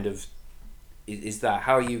that kind of... Is that...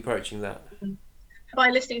 How are you approaching that? By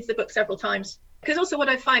listening to the book several times. Because also what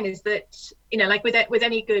I find is that, like with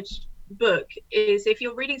any good book, is if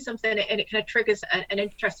you're reading something and it kind of triggers an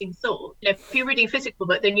interesting thought, if you're reading a physical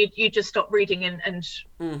book, then you just stop reading and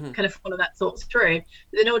kind of follow that thought through.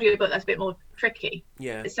 With an audio book, that's a bit more tricky.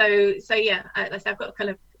 Yeah. So yeah, I've got kind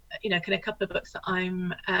of a couple of books that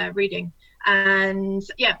I'm reading, and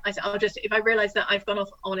yeah, I'll just, if I realize that I've gone off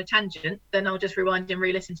on a tangent, then I'll just rewind and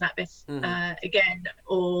re-listen to that bit again,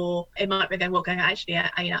 or it might be going actually,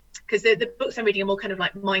 because the books I'm reading are more kind of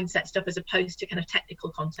like mindset stuff as opposed to kind of technical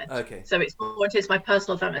content. Okay. So it's more into my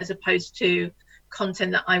personal development as opposed to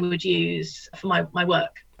content that I would use for my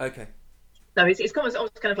work. Okay. So it's almost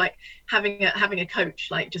kind of like having a coach,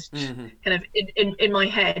 like just kind of in my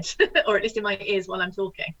head, or at least in my ears while I'm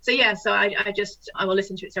talking. So yeah, so I will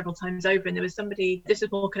listen to it several times over. And there was somebody, this is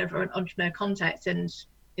more kind of an entrepreneur context, and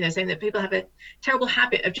saying that people have a terrible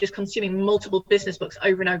habit of just consuming multiple business books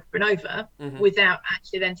over and over and over without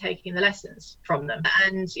actually then taking the lessons from them.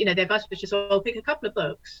 And the advice was just, pick a couple of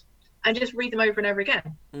books and just read them over and over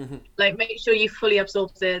again. Like, make sure you fully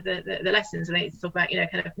absorb the lessons. And they talk about,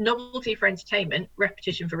 kind of novelty for entertainment,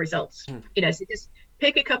 repetition for results. So just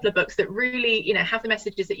pick a couple of books that really, have the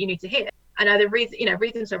messages that you need to hear, and either read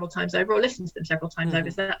them several times over or listen to them several times over.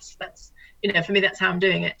 So that's for me, that's how I'm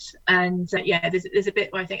doing it. And there's a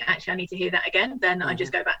bit where I think actually I need to hear that again. Then I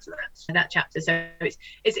just go back to that chapter. So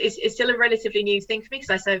it's still a relatively new thing for me, because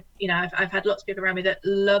I said, I've had lots of people around me that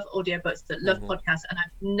love audiobooks, that love podcasts, and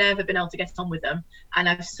I've never been able to get on with them. And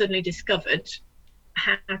I've suddenly discovered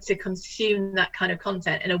how to consume that kind of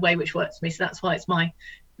content in a way which works for me. So that's why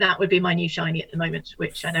that would be my new shiny at the moment,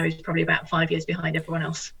 which I know is probably about 5 years behind everyone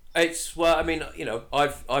else. I've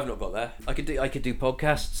not got there. I could do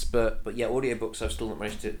podcasts, but yeah, audiobooks I've still not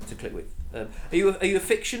managed to click with. Are you a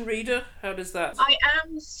fiction reader? How does that? I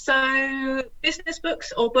am. So business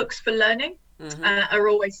books or books for learning are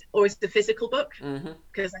always the physical book,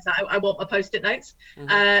 because I want my post-it notes.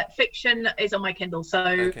 Fiction is on my Kindle. So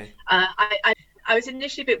okay. I was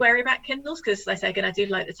initially a bit wary about Kindles, because, like I say again, I do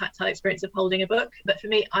like the tactile experience of holding a book. But for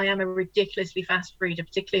me, I am a ridiculously fast reader,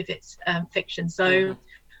 particularly if it's fiction. So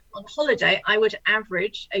on holiday, I would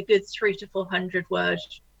average a good 300 to 400 word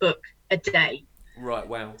book a day. Right.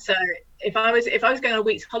 Wow. So if I was going on a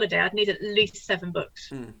week's holiday, I'd need at least 7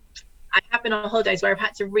 books. I have been on holidays where I've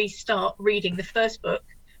had to restart reading the first book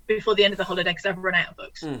before the end of the holiday because I've run out of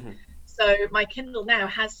books. So my Kindle now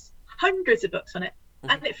has hundreds of books on it,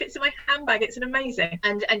 and it fits in my handbag. It's an amazing.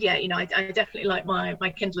 And yeah, I definitely like my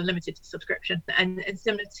Kindle Unlimited subscription. And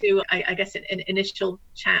similar to, I guess, an initial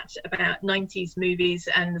chat about 90s movies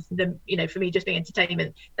and the, for me, just being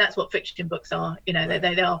entertainment, that's what fiction books are.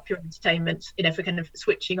 They are pure entertainment, for kind of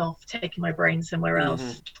switching off, taking my brain somewhere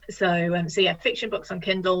else. So yeah, fiction books on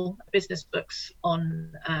Kindle, business books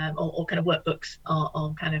on or kind of workbooks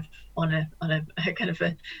are kind of on a kind of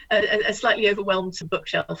a slightly overwhelmed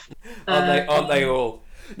bookshelf. Aren't they all?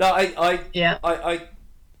 No, I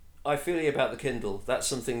feel you about the Kindle. That's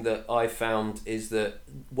something that I found is that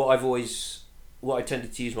what I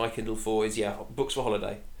tended to use my Kindle for is books for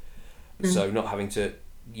holiday. So not having to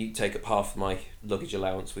take up half my luggage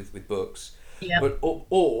allowance with books. But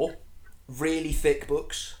or really thick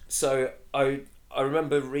books. So I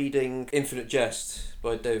remember reading Infinite Jest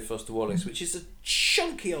by David Foster Wallace, which is a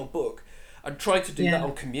chunky old book, and tried to do that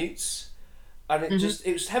on commutes, and it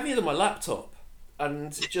it was heavier than my laptop,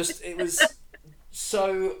 and it was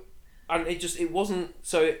so, and it wasn't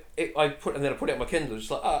so. I put it on my Kindle,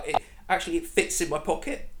 just like it fits in my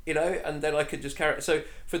pocket, and then I could just carry it. So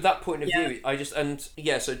from that point of view,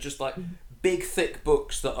 just like big thick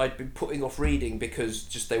books that I'd been putting off reading because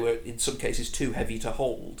just they were in some cases too heavy to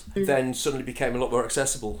hold, then suddenly became a lot more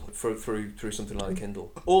accessible through something like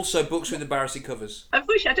Kindle. Also, books with embarrassing covers.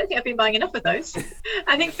 Unfortunately, I don't think I've been buying enough of those.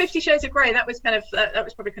 I think 50 Shades of Grey, that was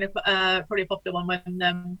probably a popular one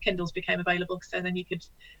when Kindles became available. So then you could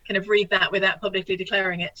kind of read that without publicly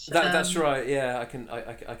declaring it. That's right. Yeah, I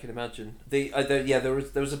can imagine. There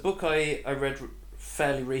was a book I read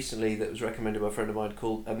fairly recently that was recommended by a friend of mine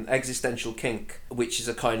called Existential Kink, which is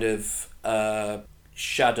a kind of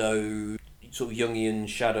shadow, sort of Jungian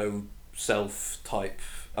shadow self type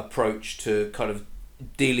approach to kind of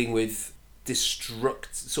dealing with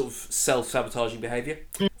sort of self-sabotaging behaviour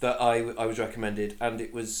that I was recommended, and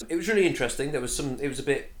it was really interesting. It was a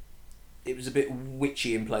bit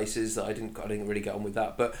witchy in places that I didn't really get on with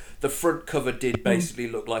that, but the front cover did basically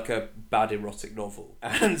look like a bad erotic novel,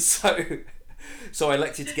 and so I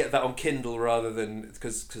elected to get that on Kindle rather than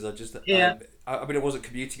because I just I mean I wasn't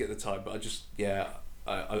commuting at the time, but I just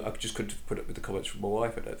I just couldn't put up with the comments from my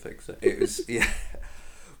wife. I don't think so. It was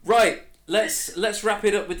right. Let's wrap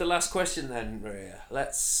it up with the last question then, Maria.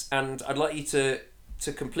 And I'd like you to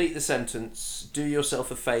complete the sentence. Do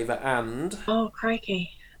yourself a favour and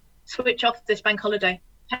crikey, switch off this bank holiday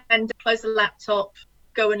and close the laptop.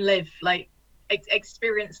 Go and live, like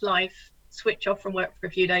experience life. Switch off from work for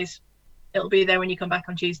a few days. It'll be there when you come back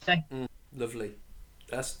on Tuesday. Lovely.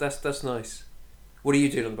 That's nice. What are you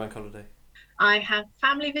doing on the bank holiday? I have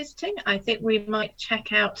family visiting. I think we might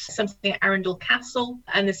check out something at Arundel Castle,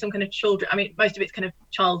 and there's some kind of children. I mean, most of it's kind of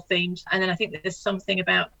child themed, and then I think there's something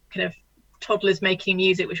about kind of toddlers making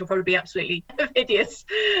music, which will probably be absolutely hideous.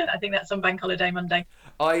 I think that's on Bank Holiday Monday.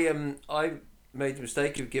 I made the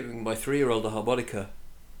mistake of giving my 3-year-old a harmonica.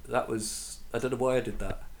 I don't know why I did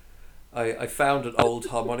that. I found an old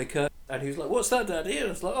harmonica, and he was like, "What's that, Daddy?" And I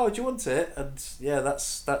was like, "Oh, do you want it?" And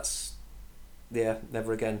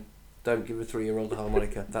never again. Don't give a 3-year-old a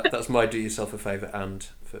harmonica. That's my do yourself a favour and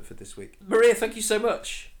for this week. Maria, thank you so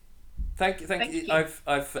much. Thank you. I've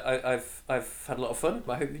had a lot of fun.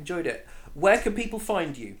 I hope you enjoyed it. Where can people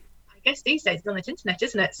find you? I guess these days it's on the internet,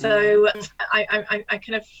 isn't it? So I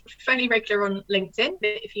kind of fairly regular on LinkedIn.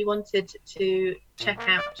 But if you wanted to check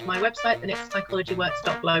out my website, then it's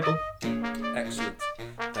psychologyworks.global. Excellent.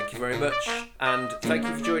 Thank you very much. And thank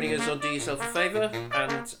you for joining us on Do Yourself a Favour.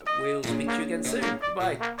 And we'll speak to you again soon.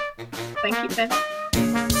 Bye. Thank you, Ben.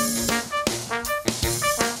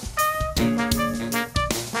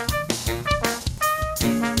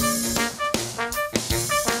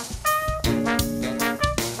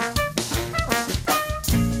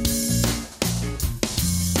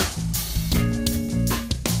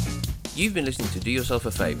 You've been listening to Do Yourself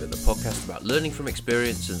a Favour, the podcast about learning from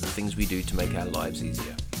experience and the things we do to make our lives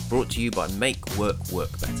easier. Brought to you by Make Work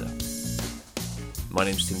Work Better. My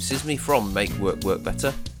name's Tim Sisney from Make Work Work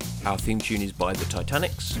Better. Our theme tune is by The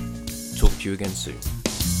Titanics. Talk to you again soon.